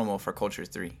is promo for Culture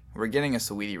 3. We're getting a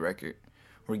Saweetie record.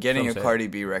 We're getting a Cardi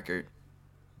B record.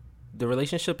 The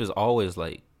relationship is always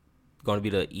like going to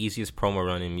be the easiest promo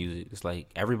run in music. It's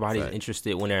like everybody's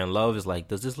interested when they're in love. Is like,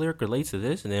 does this lyric relate to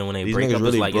this? And then when they break up,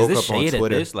 it's like, is this shade at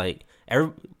this? Like,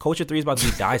 Culture 3 is about to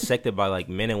be dissected by like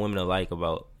men and women alike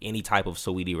about any type of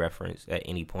Saweetie reference at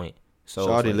any point. So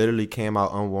Shawty literally came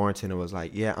out unwarranted and was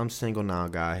like, "Yeah, I'm single now,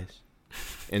 guys."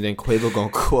 And then Quavo gonna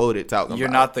quote it talking "You're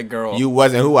about, not the girl. You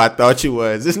wasn't who I thought you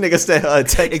was." This nigga said her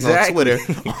text on Twitter.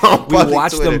 We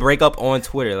watched them break up on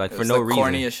Twitter like for no reason. The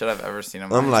corniest shit I've ever seen.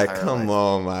 I'm like, come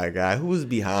on, my guy, who's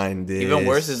behind this? Even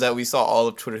worse is that we saw all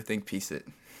of Twitter think piece it.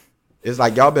 It's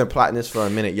like y'all been plotting this for a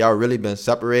minute. Y'all really been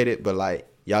separated, but like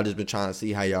y'all just been trying to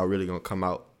see how y'all really gonna come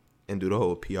out and do the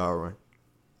whole PR run.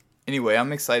 Anyway,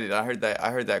 I'm excited. I heard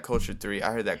that Culture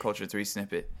 3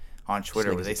 snippet on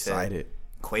Twitter where they said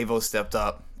Quavo stepped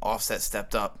up, Offset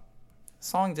stepped up. The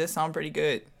song did sound pretty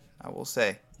good, I will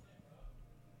say.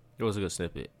 It was a good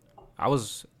snippet. I don't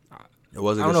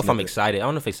know if I'm excited. I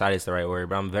don't know if excited is the right word,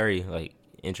 but I'm very like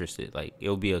interested. Like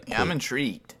it'll be I'm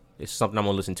intrigued. It's something I'm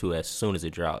gonna listen to as soon as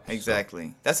it drops. Exactly.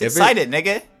 So. That's excited,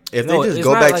 nigga. If they just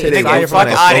go back to their I just want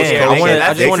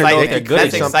to know if they're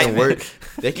good at something worth.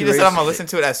 You just said I'm gonna listen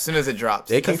to it as soon as it drops.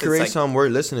 They can create something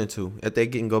worth listening to if they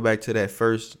can go back to that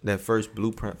first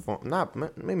blueprint form.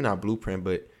 Maybe not blueprint,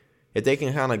 but if they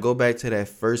can kind of go back to that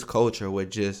first culture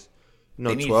with just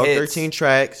 12, 13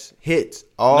 tracks, hits.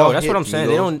 No, that's what I'm saying.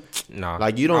 They don't. Nah,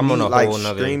 like you don't need like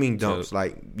streaming dumps.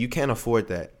 Like you can't afford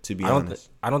that. To be honest,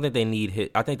 I don't think they need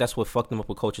hit. I think that's what fucked them up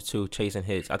with Culture 2, chasing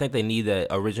hits. I think they need that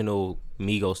original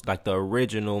Migos, like the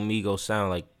original Migos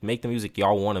sound. Like make the music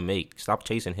y'all want to make. Stop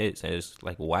chasing hits, and it's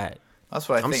like whack. That's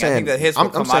what I think. I think that hits will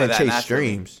come out of that chase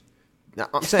streams. Now,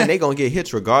 I'm saying they gonna get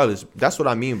hits regardless. That's what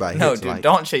I mean by hits. No, dude,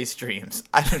 don't chase streams.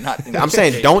 I do not think. I'm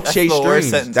saying don't chase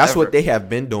streams. That's what they have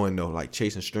been doing though, like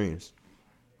chasing streams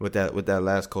with that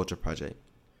last Culture project.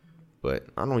 But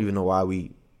I don't even know why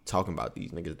we talking about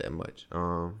these niggas that much.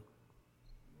 All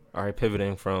right,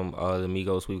 pivoting from the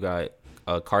Migos, we've got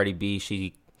Cardi B.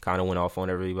 She kind of went off on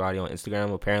everybody on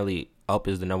Instagram. Apparently, Up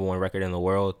is the #1 record in the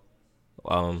world.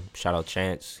 Shout out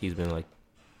Chance. He's been like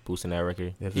boosting that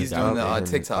record. If he's doing the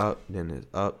TikTok. Then it's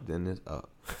up. Then it's up.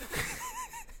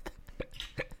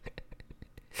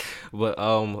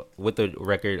 But with the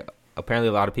record, apparently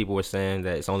a lot of people were saying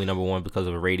that it's only #1 because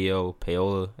of a radio,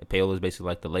 Payola. Payola is basically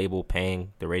like the label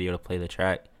paying the radio to play the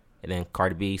track. And then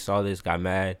Cardi B saw this, got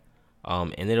mad,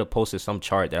 and then it posted some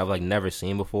chart that I've like never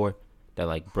seen before that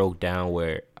like broke down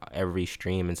where every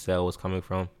stream and sell was coming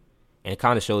from. And it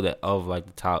kind of showed that of like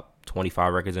the top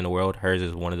 25 records in the world, hers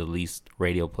is one of the least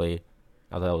radio played.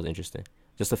 I thought that was interesting.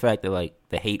 Just the fact that like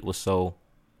the hate was so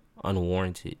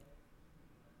unwarranted.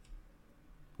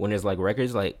 When there's like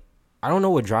records, like I don't know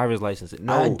what driver's license is.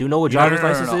 No, I do know what driver's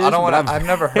license is. I don't want. I've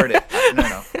never heard it.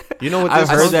 No. You know what this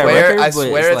I've heard that record? I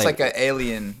swear it's like an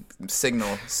alien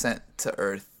signal sent to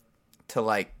Earth to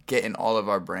like get in all of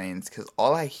our brains. Because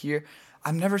all I hear.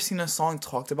 I've never seen a song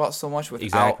talked about so much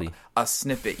without a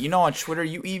snippet. You know, on Twitter,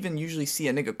 you even usually see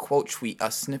a nigga quote tweet a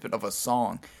snippet of a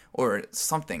song or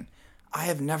something. I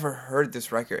have never heard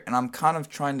this record, and I'm kind of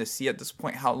trying to see at this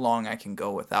point how long I can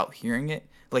go without hearing it.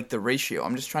 Like the ratio.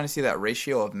 I'm just trying to see that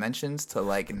ratio of mentions to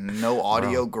like no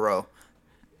audio grow.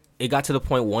 It got to the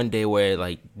point one day where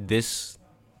like this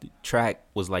track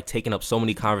was like taking up so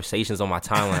many conversations on my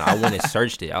timeline. I went and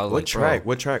searched it. I was What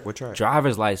track?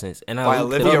 Driver's License. And by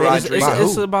Olivia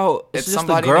Rodrigo. It's just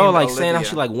a girl like saying how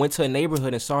she like went to a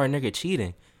neighborhood and saw a nigga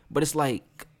cheating. But it's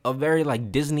like a very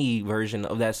like Disney version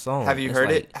of that song. Have you heard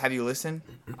it? Have you listened?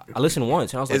 I listened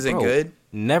once and I was like, is it good?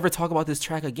 Never talk about this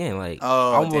track again. Like I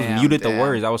almost muted the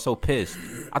words. I was so pissed.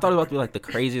 I thought it was about to be like the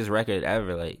craziest record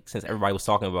ever, like since everybody was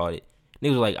talking about it.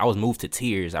 Niggas was like, I was moved to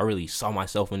tears. I really saw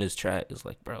myself in this track. It's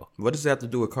like, bro. What does that have to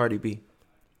do with Cardi B?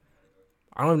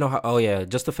 I don't know how. Oh yeah,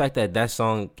 just the fact that that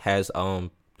song has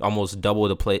almost double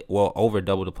the play, well over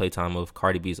double the playtime of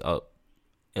Cardi B's Up.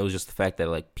 It was just the fact that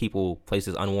like people place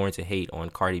this unwarranted hate on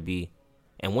Cardi B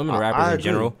and women rappers in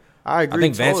general. I agree. I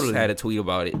think totally. Vance had a tweet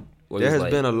about it. There has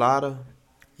been a lot of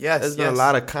there's been a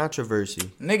lot of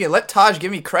controversy. Nigga, let Taj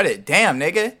give me credit. Damn,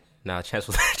 nigga. Nah, Chance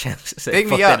said Big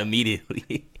fuck me up. that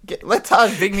immediately. Let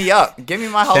Taj big me up. Give me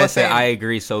my Hall of Chance said Fame. I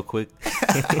agree so quick.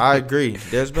 I agree.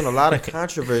 There's been a lot of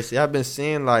controversy. I've been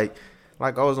seeing like I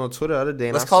was on Twitter the other day.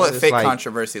 And Let's call it fake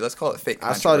controversy. Let's call it fake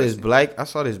controversy. I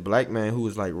saw this black man who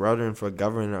was like running for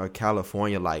governor of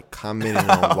California, like commenting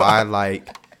on why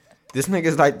like this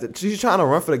nigga's like she's trying to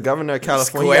run for the governor of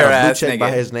California. Square blue ass check nigga.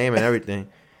 by his name and everything.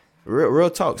 Real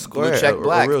talk, square, Blue check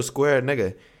black. a real square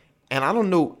nigga. And I don't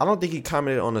know. I don't think he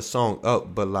commented on the song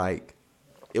Up, but like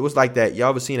it was like that. Y'all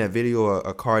ever seen that video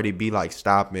of Cardi B like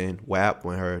stopping WAP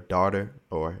when her daughter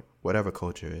or whatever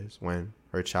culture is when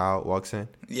her child walks in?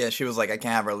 Yeah, she was like, I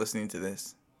can't have her listening to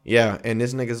this. Yeah, and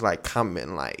this nigga's like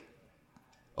commenting like,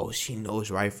 oh, she knows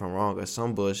right from wrong or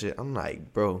some bullshit. I'm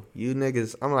like, bro, you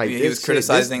niggas. I'm like, he was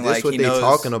criticizing this like what he they knows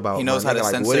talking about. He knows my how to nigga.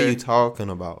 Like, censor. what are you talking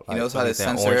about? He Like, knows how to that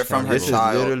censor orange it from her this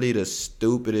child. is literally the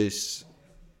stupidest.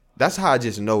 That's how I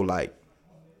just know like.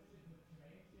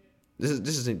 This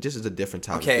is a different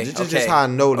topic. Okay, This is just how I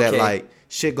know that okay. like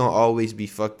shit gonna always be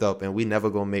fucked up and we never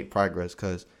gonna make progress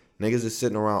because niggas is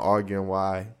sitting around arguing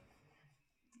why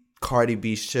Cardi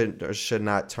B should or should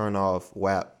not turn off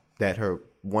WAP that her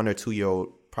 1 or 2 year old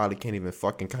probably can't even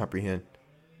fucking comprehend.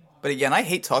 But again, I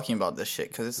hate talking about this shit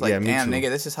because it's like, Yeah, me damn, too. nigga,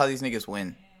 this is how these niggas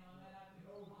win.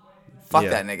 Fuck Yeah.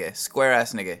 that nigga, square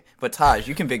ass nigga. But Taj,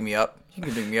 you can big me up. You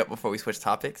can big me up before we switch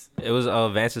topics. It was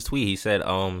Vance's tweet. He said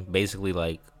basically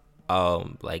like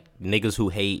niggas who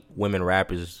hate women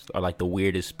rappers are like the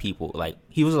weirdest people. Like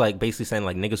he was like basically saying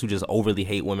like niggas who just overly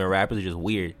hate women rappers are just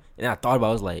weird. And I thought about it,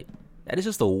 I was like, that is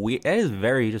just that is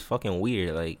very just fucking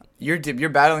weird. Like You're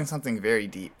battling something very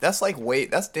deep. That's like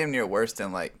that's damn near worse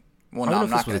than like. Well, I no, don't I'm know if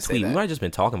not this gonna was a say tweet. that. We might have just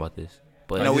been talking about this.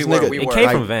 But No, we This were. nigga- We it were. came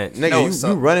Like, from Vance. Nigga, No, you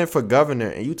so- running for governor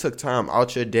and you took time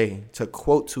out your day to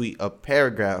quote tweet a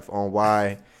paragraph on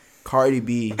why Cardi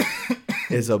B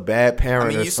is a bad parent. I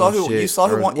mean, or you saw some who shit, you saw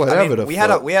who or won. whatever I mean, the we fuck.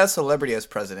 had a celebrity as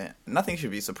president. Nothing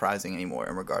should be surprising anymore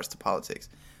in regards to politics.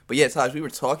 But yeah, Taj, we were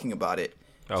talking about it.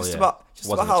 Oh, About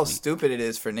Wasn't a how tweet. stupid it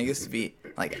is for niggas to be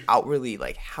like outwardly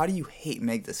like, how do you hate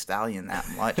Meg Thee Stallion that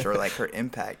much or like her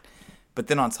impact? But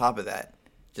then on top of that,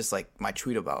 just like my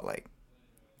tweet about like,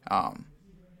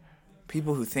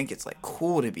 people who think it's like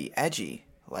cool to be edgy,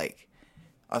 like,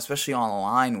 especially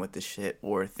online with this shit,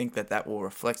 or think that will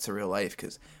reflect to real life.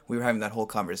 Because we were having that whole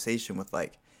conversation with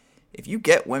like, if you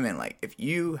get women, like if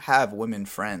you have women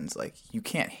friends, like you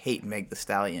can't hate Meg Thee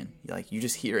Stallion. Like you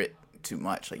just hear it too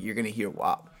much. Like you're gonna hear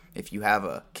WAP. If you have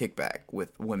a kickback with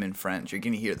women friends, you're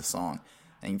gonna hear the song,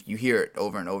 and if you hear it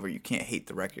over and over, you can't hate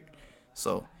the record.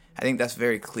 So I think that's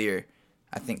very clear.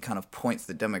 I think kind of points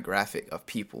the demographic of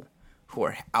people who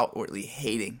are outwardly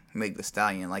hating Meg Thee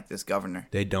Stallion, like this governor.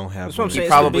 They don't have. That's what I'm money. saying. He It's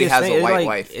the probably biggest has a thing. It's white like-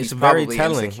 wife. It's He's very probably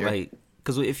telling. insecure. Like,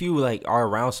 because if you like are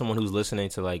around someone who's listening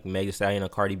to like Meg Thee Stallion or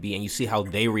Cardi B, and you see how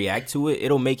they react to it,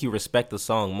 it'll make you respect the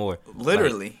song more.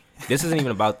 Literally. Like, this isn't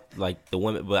even about like the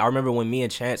women, but I remember when me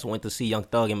and Chance went to see Young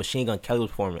Thug and Machine Gun Kelly was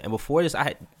performing, and before this, I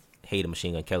had hated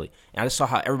Machine Gun Kelly, and I just saw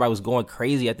how everybody was going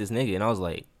crazy at this nigga, and I was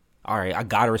like, all right, I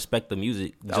gotta respect the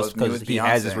music That just was me because with he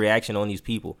has this Beyonce. reaction on these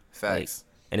people. Facts. Like,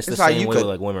 and it's the It's like same you way could- with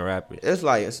like women rappers. It's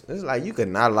like you could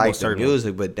not like Most the certainly.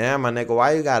 music, but damn, my nigga,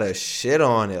 why you gotta shit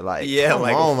on it? Like, Yeah, come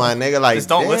like, on, my nigga, like, just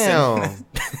don't damn.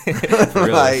 For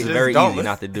real, Like, it's just very don't easy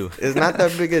not to do. It's not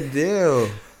that big a deal.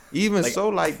 Even Like- so,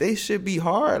 like they should be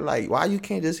hard. Like, why you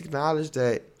can't just acknowledge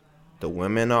that the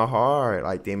women are hard?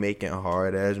 Like they making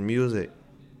hard ass music.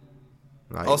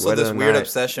 Like, Also, whether this or weird not-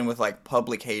 obsession with like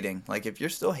public hating. Like if you're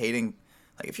still hating,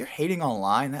 like if you're hating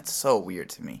online, that's so weird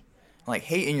to me. Like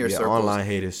hate in your Yeah, circles. online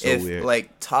hate is so if, weird.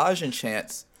 Like Taj and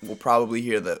Chance will probably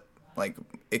hear the like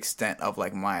extent of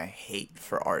like my hate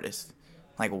for artists.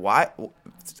 Like why?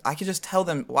 I could just tell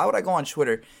them. Why would I go on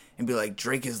Twitter and be like,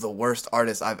 Drake is the worst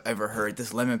artist I've ever heard.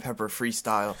 This Lemon Pepper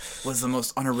freestyle was the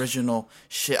most unoriginal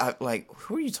shit. Like,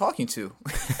 who are you talking to?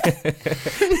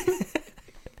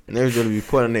 And they're gonna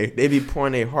be they be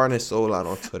pouring their heart and soul out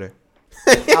on Twitter.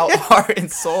 Out heart and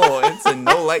soul into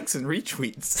no likes and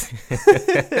retweets.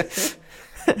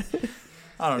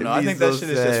 I don't know. It'd I be think that so shit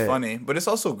is just sad. funny, but it's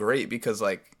also great because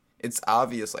like it's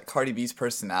obvious. Like Cardi B's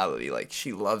personality, like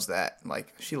she loves that.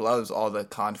 Like she loves all the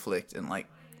conflict and like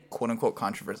quote unquote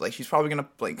controversy. Like she's probably gonna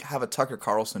like have a Tucker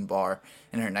Carlson bar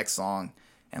in her next song,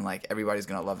 and like everybody's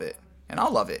gonna love it, and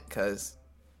I'll love it because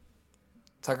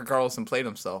Tucker Carlson played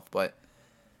himself. But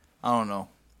I don't know.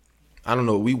 I don't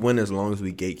know. We win as long as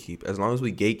we gatekeep. As long as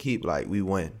we gatekeep, like, we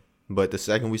win. But the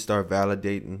second we start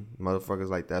validating motherfuckers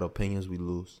like that opinions, we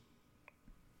lose.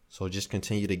 So just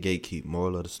continue to gatekeep.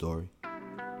 Moral of the story.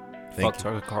 Fuck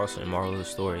Tucker Carlson. Moral of the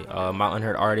story. My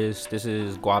unheard artist. This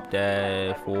is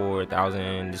Guapdad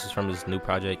 4000. This is from his new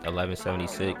project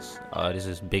 1176. This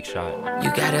is Big Shot. You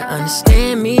gotta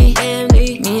understand me.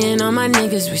 Me and all my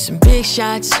niggas with some big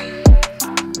shots.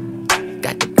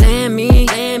 Got to plan me.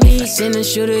 Send a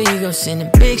shooter, he gon' send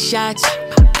the big shots.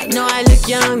 I know I look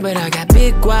young, but I got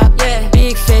big guap. Yeah.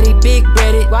 Big fatty, big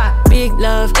breaded, big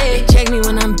love. They check me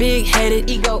when I'm big headed.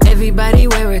 Ego. Everybody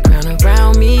wear a crown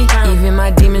around me. Even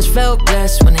my demons felt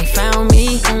blessed when they found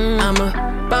me. I'm a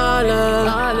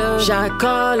baller, shot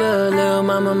caller, little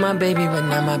mama, my baby, but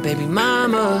not my baby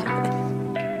mama.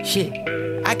 Shit,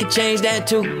 I could change that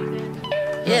too.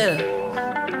 Yeah.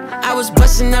 I was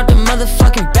busting out the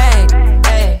motherfucking bag.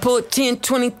 Pulled 10,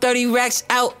 20, 30 racks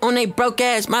out on they broke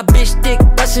ass. My bitch dick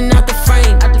busting out the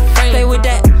frame. Play with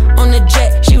that on the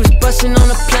jet. She was busting on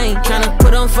the plane. Tryna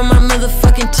put on for my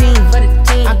motherfucking team.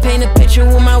 I paint a picture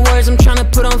with my words. I'm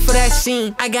tryna put on for that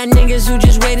scene. I got niggas who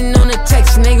just waiting on the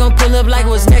text. And they gon' pull up like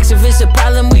what's next. If it's a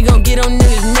problem, we gon' get on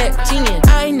niggas' neck.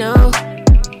 I know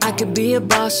I could be a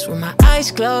boss with my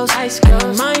eyes closed. I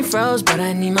know mine froze, but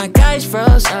I need my guys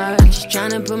froze. I'm just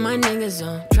tryna put my niggas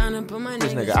on.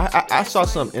 This nigga, I saw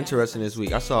something interesting this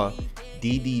week. I saw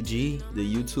DDG,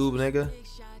 the YouTube nigga.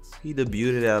 He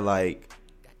debuted at like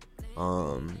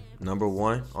number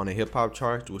 1 on the hip hop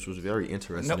chart, which was very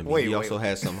interesting to me. He also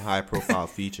had some high profile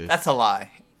features. That's a lie.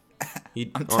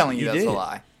 I'm telling you, that's a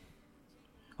lie.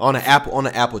 On the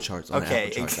Apple charts. Okay,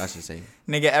 Apple charts, I should say.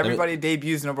 Nigga, everybody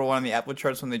debuts number 1 on the Apple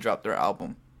charts when they drop their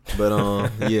album.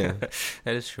 But yeah,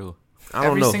 that is true. I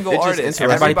don't know. Every single artist,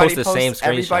 everybody posts the same screenshot.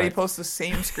 Everybody posts the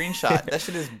same screenshot. That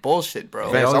shit is bullshit,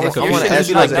 bro. I want to ask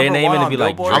you, like their name and be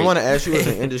like, I want to ask you as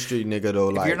an industry nigga though,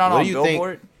 like, if you're not on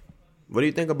Billboard. What do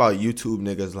you think about YouTube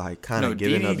niggas like kind of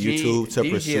giving up YouTube to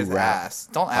pursue rap? Ass.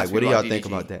 Don't ask me what do y'all think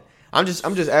about that? I'm just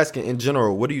asking in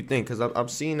general. What do you think? Because I'm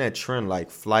seeing that trend. Like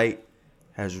Flight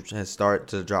has started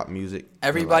to drop music.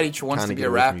 Everybody wants to be a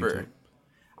rapper.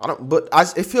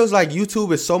 It feels like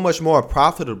YouTube is so much more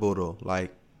profitable though.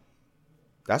 Like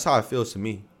that's how it feels to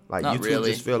me. Like Not YouTube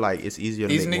really. just feel like it's easier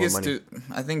to make more money.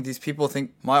 I think these people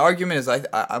think. My argument is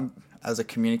I'm as a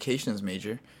communications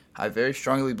major. I very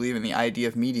strongly believe in the idea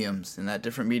of mediums and that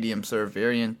different mediums serve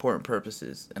very important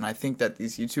purposes. And I think that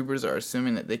these YouTubers are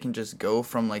assuming that they can just go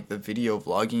from like the video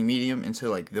vlogging medium into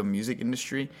like the music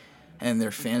industry and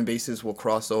their fan bases will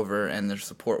cross over and their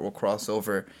support will cross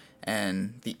over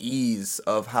and the ease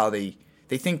of how they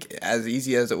think as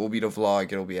easy as it will be to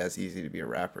vlog, it'll be as easy to be a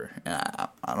rapper. And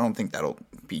I don't think that'll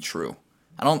be true.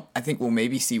 I think we'll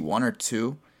maybe see 1 or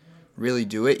 2 really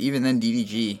do it. Even then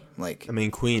DDG, like. I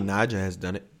mean, Queen Naja has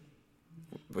done it.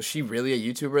 Was she really a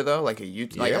YouTuber though? Like a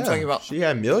YouTube? Yeah, like I'm talking about. She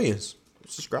had millions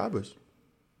of subscribers.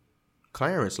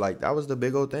 Clarence, like that was the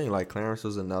big old thing. Like Clarence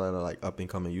was another like up and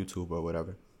coming YouTuber or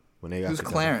whatever. When they got Who's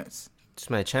together. Clarence? This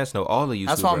man Chance know all the YouTubers.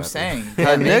 That's what I'm saying.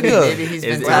 That nigga. Maybe he's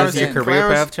been Is your career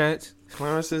path, Chance?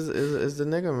 Clarence is the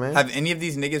nigga, man. Have any of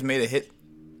these niggas made a hit?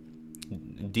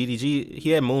 DDG, he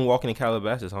had Moonwalking in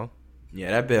Calabasas, huh?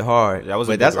 Yeah, that bit hard.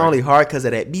 But that's only hard because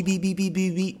of that beep beep beep beep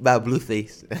beep beep by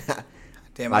Blueface.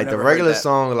 Damn, like the regular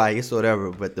song, like it's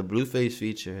whatever, but the Blueface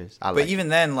features, I like. But even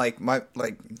then,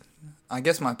 I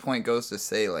guess my point goes to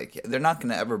say, like, they're not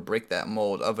gonna ever break that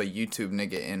mold of a YouTube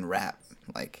nigga in rap.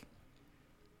 Like,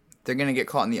 they're gonna get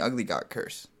caught in the ugly god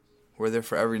curse, where they're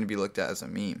forever gonna be looked at as a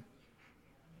meme.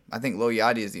 I think Lil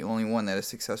Yachty is the only one that has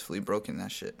successfully broken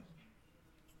that shit.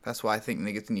 That's why I think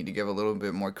niggas need to give a little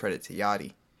bit more credit to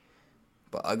Yachty.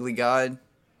 But ugly god,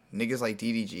 niggas like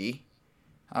DDG.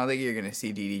 I don't think you're going to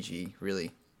see DDG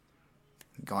really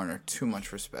garner too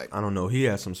much respect. I don't know. He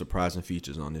has some surprising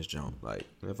features on this jump. Like,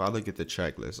 if I look at the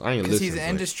checklist, I ain't listening. Because he's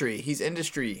industry. He's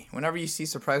industry. Whenever you see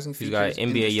surprising features, he's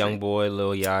got NBA Youngboy, Lil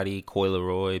Yachty, Coi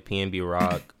Leroy, PNB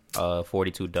Rock,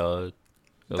 42 Doug.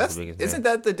 Isn't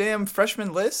that the damn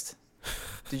freshman list?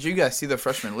 Did you guys see the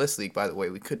freshman list leak, by the way?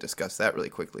 We could discuss that really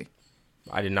quickly.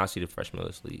 I did not see the freshman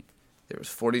list leak. There was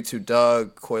 42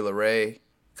 Doug, Coi Leroy.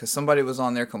 Because somebody was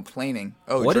on there complaining.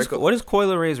 Oh, what is Coi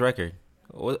Leroy's record?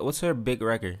 What's her big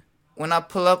record? When I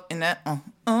pull up in that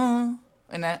All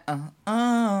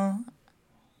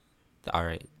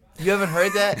right. You haven't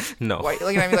heard that? No. Why are you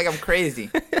looking at me like I'm crazy?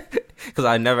 Because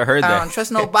I never heard that. I don't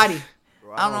trust nobody.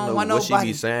 I don't want nobody. What she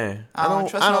be saying? I don't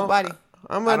trust nobody.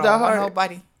 I'm gonna die hard.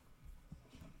 Nobody.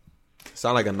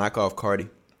 Sound like a knockoff Cardi.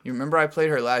 You remember I played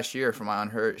her last year for my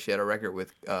Unheard? She had a record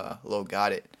with Lil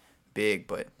Got It. Big,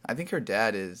 but I think her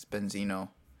dad is Benzino.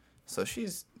 So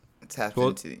she's tapped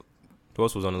into Who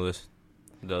else was on the list?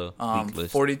 The week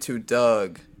list. 42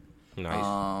 Doug. Nice.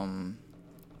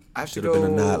 I have Should to have go.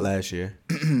 been a nod last year.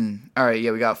 All right,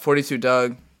 yeah, we got 42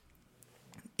 Doug,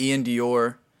 Ian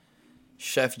Dior,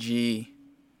 Chef G,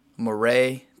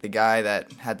 Murray, the guy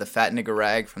that had the fat nigga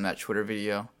rag from that Twitter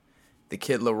video, the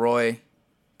Kid Leroy,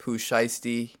 Pooh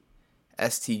Shiesty,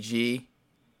 STG,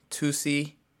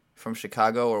 Tusi from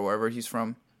Chicago or wherever he's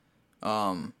from,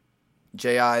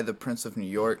 J.I. the Prince of New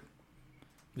York,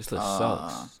 This list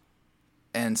sucks.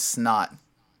 and Snot.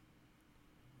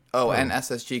 Oh, and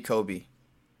SSG Kobe.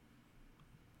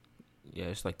 Yeah,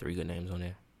 it's like 3 good names on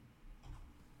there.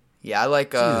 Yeah, I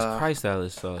like Jesus Christ, that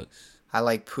list sucks. I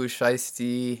like Pooh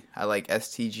Shiesty. I like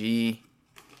STG.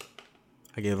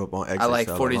 I gave up on XXL I like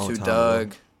a 42 long time Doug.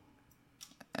 ago.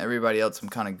 Everybody else I'm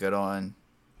kind of good on.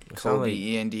 Kobe,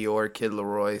 Ian Dior, Kid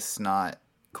Leroy, Snot,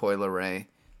 Coi Leray,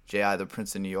 J.I. the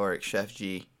Prince of New York, Chef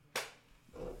G.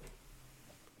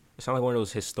 It sounds like one of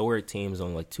those historic teams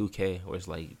on like 2K where it's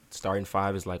like starting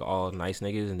 5 is like all nice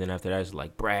niggas, and then after that it's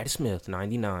like Brad Smith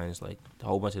 99. It's like a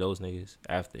whole bunch of those niggas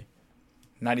after.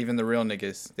 Not even the real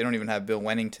niggas. They don't even have Bill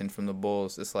Wennington from the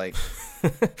Bulls. It's like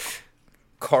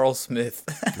Carl Smith.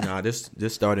 Nah, this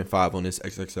starting 5 on this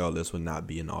XXL list would not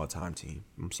be an all-time team.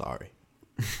 I'm sorry.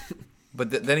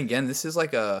 But then again, this is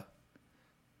like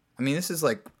this is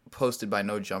like posted by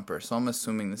No Jumper, so I'm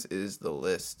assuming this is the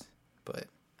list. But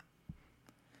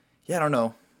yeah, I don't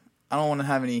know. I don't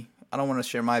want to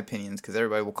share my opinions because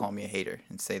everybody will call me a hater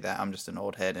and say that I'm just an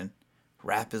old head and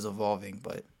rap is evolving.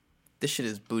 But this shit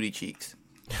is booty cheeks.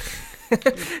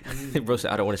 Bro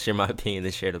said, I don't want to share my opinion,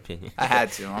 then shared opinion. I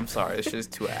had to. I'm sorry. This shit is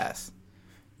too ass.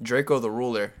 Draco the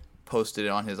Ruler posted it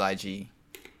on his IG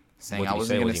saying I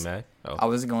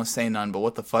wasn't gonna say none, but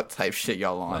what the fuck type shit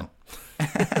y'all on.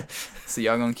 So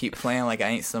y'all gonna keep playing like I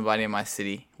ain't somebody in my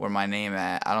city where my name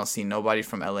at. I don't see nobody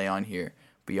from LA on here,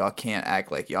 but y'all can't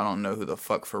act like y'all don't know who the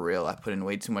fuck for real. I put in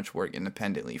way too much work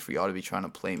independently for y'all to be trying to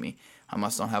play me. I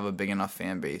must don't have a big enough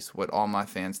fan base. What all my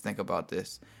fans think about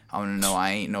this. I want to know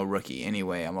I ain't no rookie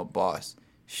anyway. I'm a boss.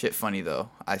 Shit funny though.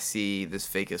 I see this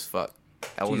fake as fuck.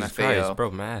 Jesus Christ, bro,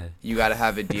 mad. You gotta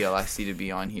have a deal. I see to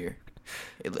be on here.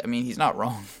 I mean, he's not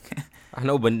wrong. I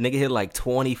know, but nigga hit like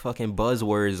 20 fucking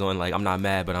buzzwords on like I'm not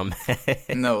mad, but I'm mad.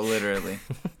 No, literally.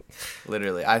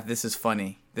 This is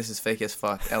funny. This is fake as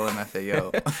fuck.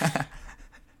 LMFAO.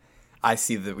 I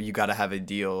see that you gotta have a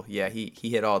deal. Yeah, he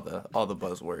hit all the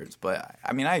buzzwords. But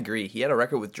I mean, I agree. He had a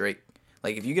record with Drake.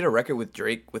 Like, if you get a record with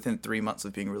Drake within 3 months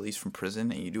of being released from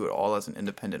prison and you do it all as an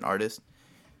independent artist,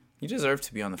 you deserve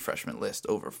to be on the freshman list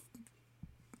over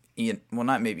Ian. Well,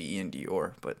 not maybe Ian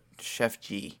Dior, but Chef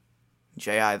G,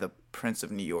 J.I. the Prince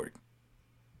of New York.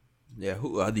 Yeah,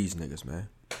 who are these niggas, man?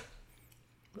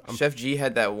 Chef G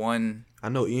had that one. I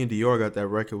know Ian Dior got that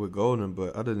record with Golden,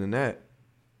 but other than that,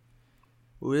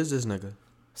 who is this nigga?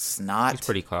 Snot. He's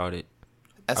pretty clouded.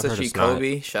 SSG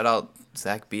Kobe. Shout out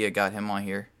Zach Bia, got him on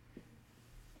here.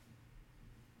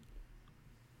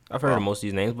 I've heard of most of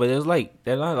these names, but it's like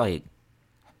they're not like,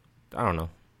 I don't know.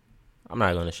 I'm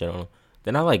not gonna shit on them.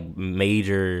 They're not like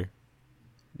major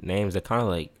names. They're kind of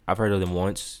like, I've heard of them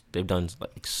once. They've done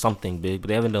like something big, but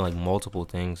they haven't done like multiple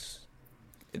things.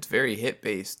 It's very hit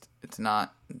based. It's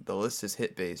not. The list is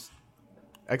hit based.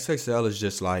 XXL is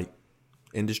just like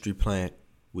industry plant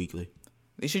weekly.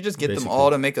 They should just get them all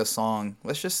to make a song.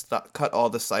 Let's just cut all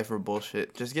the cypher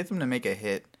bullshit. Just get them to make a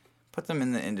hit. Put them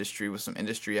in the industry with some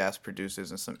industry-ass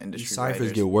producers and some industry writers. These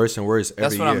ciphers get worse and worse every year.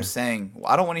 That's what I'm saying.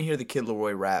 I don't want to hear the Kid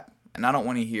Leroy rap, and I don't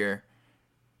want to hear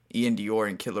Ian Dior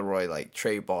and Kid Leroy like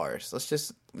trade bars. Let's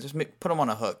just put them on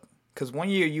a hook. Because one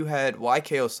year you had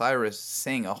YK Osiris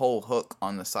sing a whole hook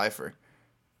on the cypher.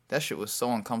 That shit was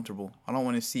so uncomfortable. I don't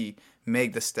want to see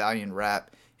Meg the Stallion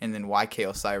rap and then YK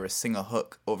Osiris sing a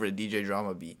hook over a DJ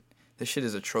Drama beat. This shit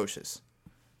is atrocious.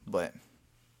 But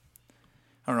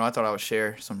I don't know. I thought I would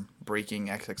share some breaking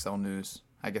XXL news.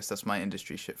 I guess that's my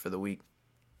industry shit for the week.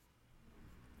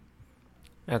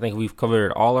 I think we've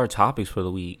covered all our topics for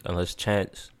the week, unless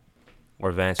Chance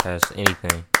or Vance has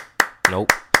anything.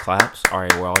 Nope. Claps. All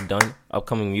right, we're all done.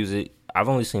 Upcoming music. I've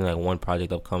only seen like one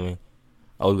project upcoming.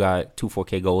 Oh, we got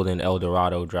 24K Golden El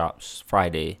Dorado drops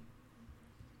Friday.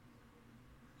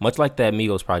 Much like that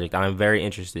Migos project, I'm very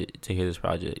interested to hear this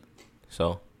project.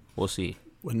 So, we'll see.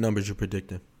 What numbers you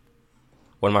predicting?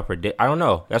 What am I predict? I don't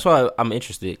know. That's why I'm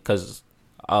interested, because,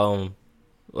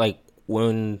 like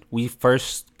when we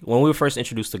were first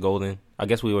introduced to Golden, I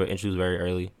guess we were introduced very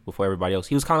early before everybody else.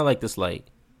 He was kind of like this, like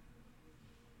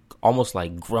almost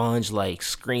like grunge, like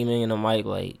screaming in the mic,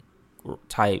 like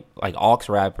type, like aux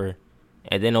rapper.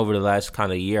 And then over the last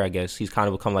kind of year, I guess he's kind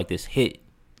of become like this hit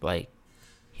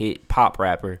pop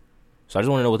rapper. So I just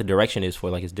want to know what the direction is for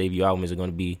like his debut album. Is it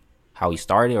going to be how he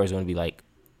started, or is it going to be like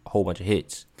a whole bunch of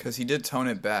hits? Because he did tone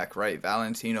it back, right?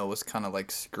 Valentino was kind of like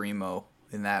screamo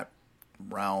in that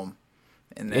realm.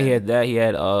 And then, yeah, he had that. He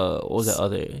had what was the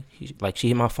other? She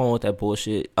hit my phone with that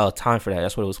bullshit. Time for that.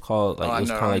 That's what it was called. Like it was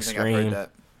kind of like Scream.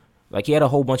 Like he had a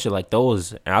whole bunch of like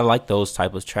those, and I like those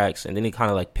type of tracks. And then he kind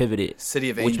of like pivoted. City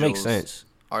of Angels, which makes sense.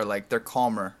 Are like they're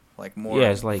calmer, like more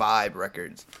it's like, vibe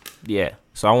records. Yeah.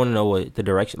 So I want to know what the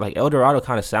direction. Like El Dorado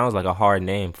kind of sounds like a hard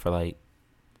name for like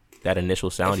that initial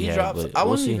sound he had. Drops, but I we'll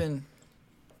won't see.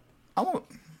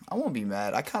 I won't be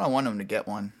mad. I kind of want him to get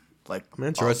one. Like I'm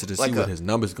interested to see what his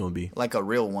numbers gonna be. Like a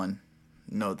real one.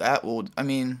 No, that will. I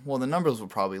mean, well, the numbers will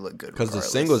probably look good because the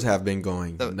singles have been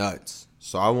going nuts.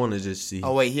 So I want to just see.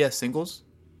 Oh wait, he has singles.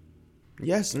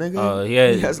 Yes, nigga.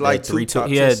 He has like 3 top.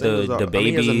 He had the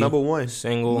Baby. He has a number 1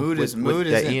 single. Mood is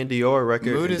that Ian Dior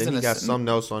record. Mood and then he got something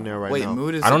else on there right now.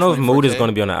 Mood is. I don't know if Mood is going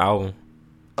to be on the album.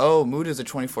 Oh, Mood is a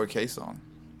 24K song.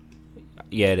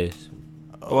 Yeah, it is.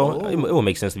 Oh. Well, it will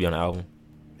make sense to be on the album.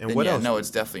 And what else? No,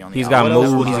 it's definitely on the album. He's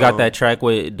got Mood. He's got that track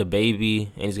with the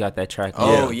Baby, and he's got that track.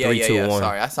 Oh yeah. 3, 2, 1.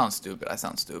 Sorry, I sound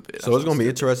stupid. So it's gonna be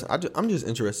interesting. I'm just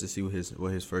interested to see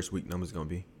what his first week number is gonna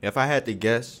be. If I had to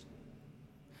guess,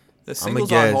 the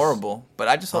singles aren't horrible, but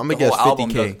I just hope the whole album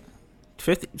does.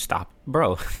 50. Stop,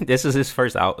 bro. This is his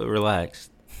first album. Relax.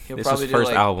 He'll probably do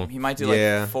first album. He might do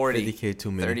like 40, 50K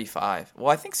too many. 35. Well,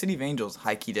 I think City of Angels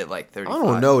high keyed at like 35. I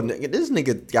don't know, nigga. This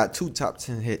nigga got 2 top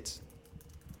 10 hits.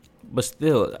 But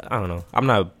still, I don't know. I'm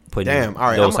not putting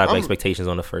those type of expectations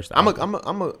on the first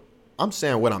album. I'm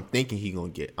saying what I'm thinking he gonna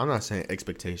get. I'm not saying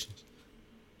expectations.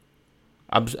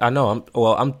 I know.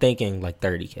 I'm thinking like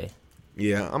 30K.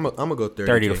 Yeah, I'm gonna go 30K.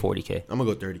 30 to 40K. I'm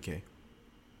gonna go 30K.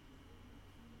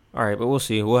 All right, but we'll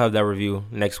see. We'll have that review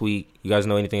next week. You guys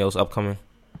know anything else upcoming?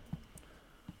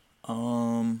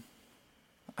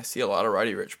 I see a lot of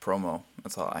Roddy Ricch promo.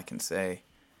 That's all I can say.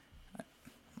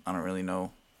 I don't really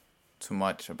know too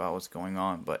much about what's going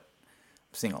on, but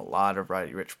I'm seeing a lot of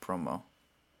Roddy Ricch promo.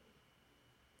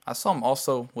 I saw him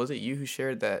also. Was it you who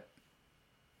shared that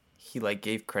he like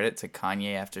gave credit to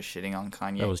Kanye after shitting on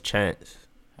Kanye? That was Chance.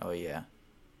 Oh yeah.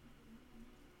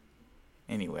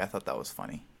 Anyway, I thought that was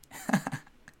funny.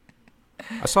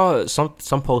 I saw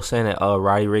some post saying that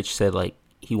Roddy Ricch said like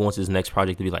he wants his next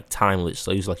project to be like timeless,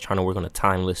 so he's like trying to work on a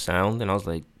timeless sound, and I was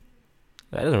like,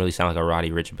 that doesn't really sound like a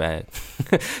Roddy Ricch bag.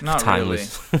 Not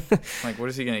timeless. Really. Like, what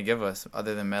is he gonna give us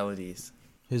other than melodies?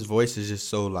 His voice is just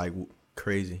so like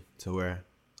crazy to where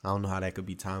I don't know how that could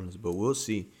be timeless, but we'll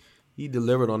see. He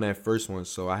delivered on that first one,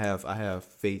 so I have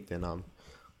faith, and I'm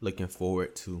looking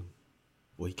forward to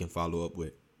what he can follow up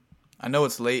with. I know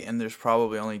it's late, and there's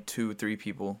probably only 2 or 3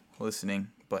 people listening,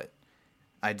 but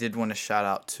I did want to shout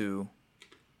out to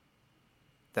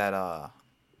that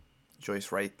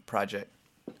Joyce Wright project.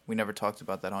 We never talked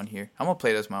about that on here. I'm gonna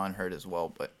play it as my unheard as well,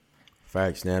 but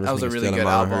facts, man. That was a really good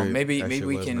album. Maybe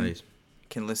we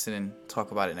can listen and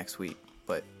talk about it next week.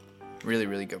 But really,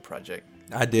 really good project.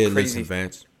 I did listen,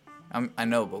 Vance. I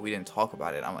know, but we didn't talk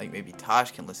about it. I'm like, maybe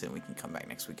Taj can listen. We can come back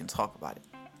next week and talk about it.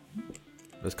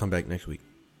 Let's come back next week.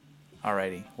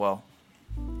 Alrighty. Well,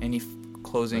 any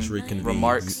closing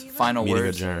remarks, final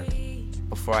words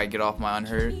before I get off my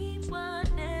unheard?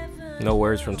 No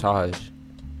words from Taj.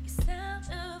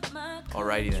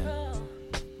 Alrighty then.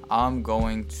 I'm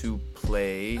going to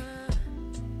play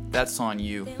That's On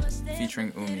You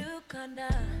featuring Umi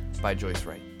by Joyce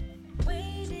Wright.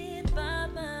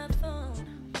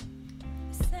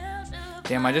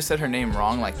 Damn, I just said her name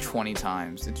wrong like 20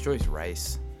 times. It's Joyce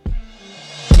Rice.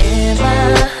 Am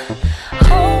I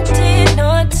holding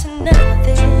on to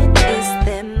nothing? Is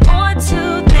there more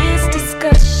to this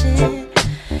discussion?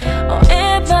 Or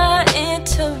am I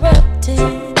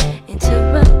interrupting?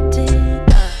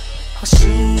 Oh,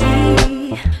 she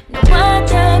no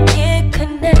wonder get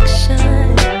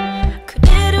connection.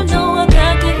 Couldn't know I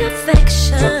got the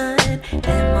affection.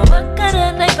 Am I bakara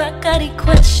like bakari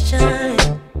question?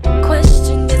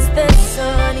 Question is that's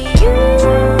on you.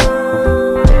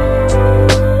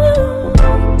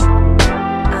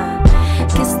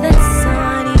 Guess that's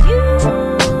on you.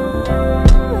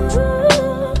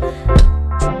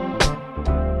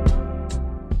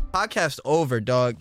 Podcast over, dog.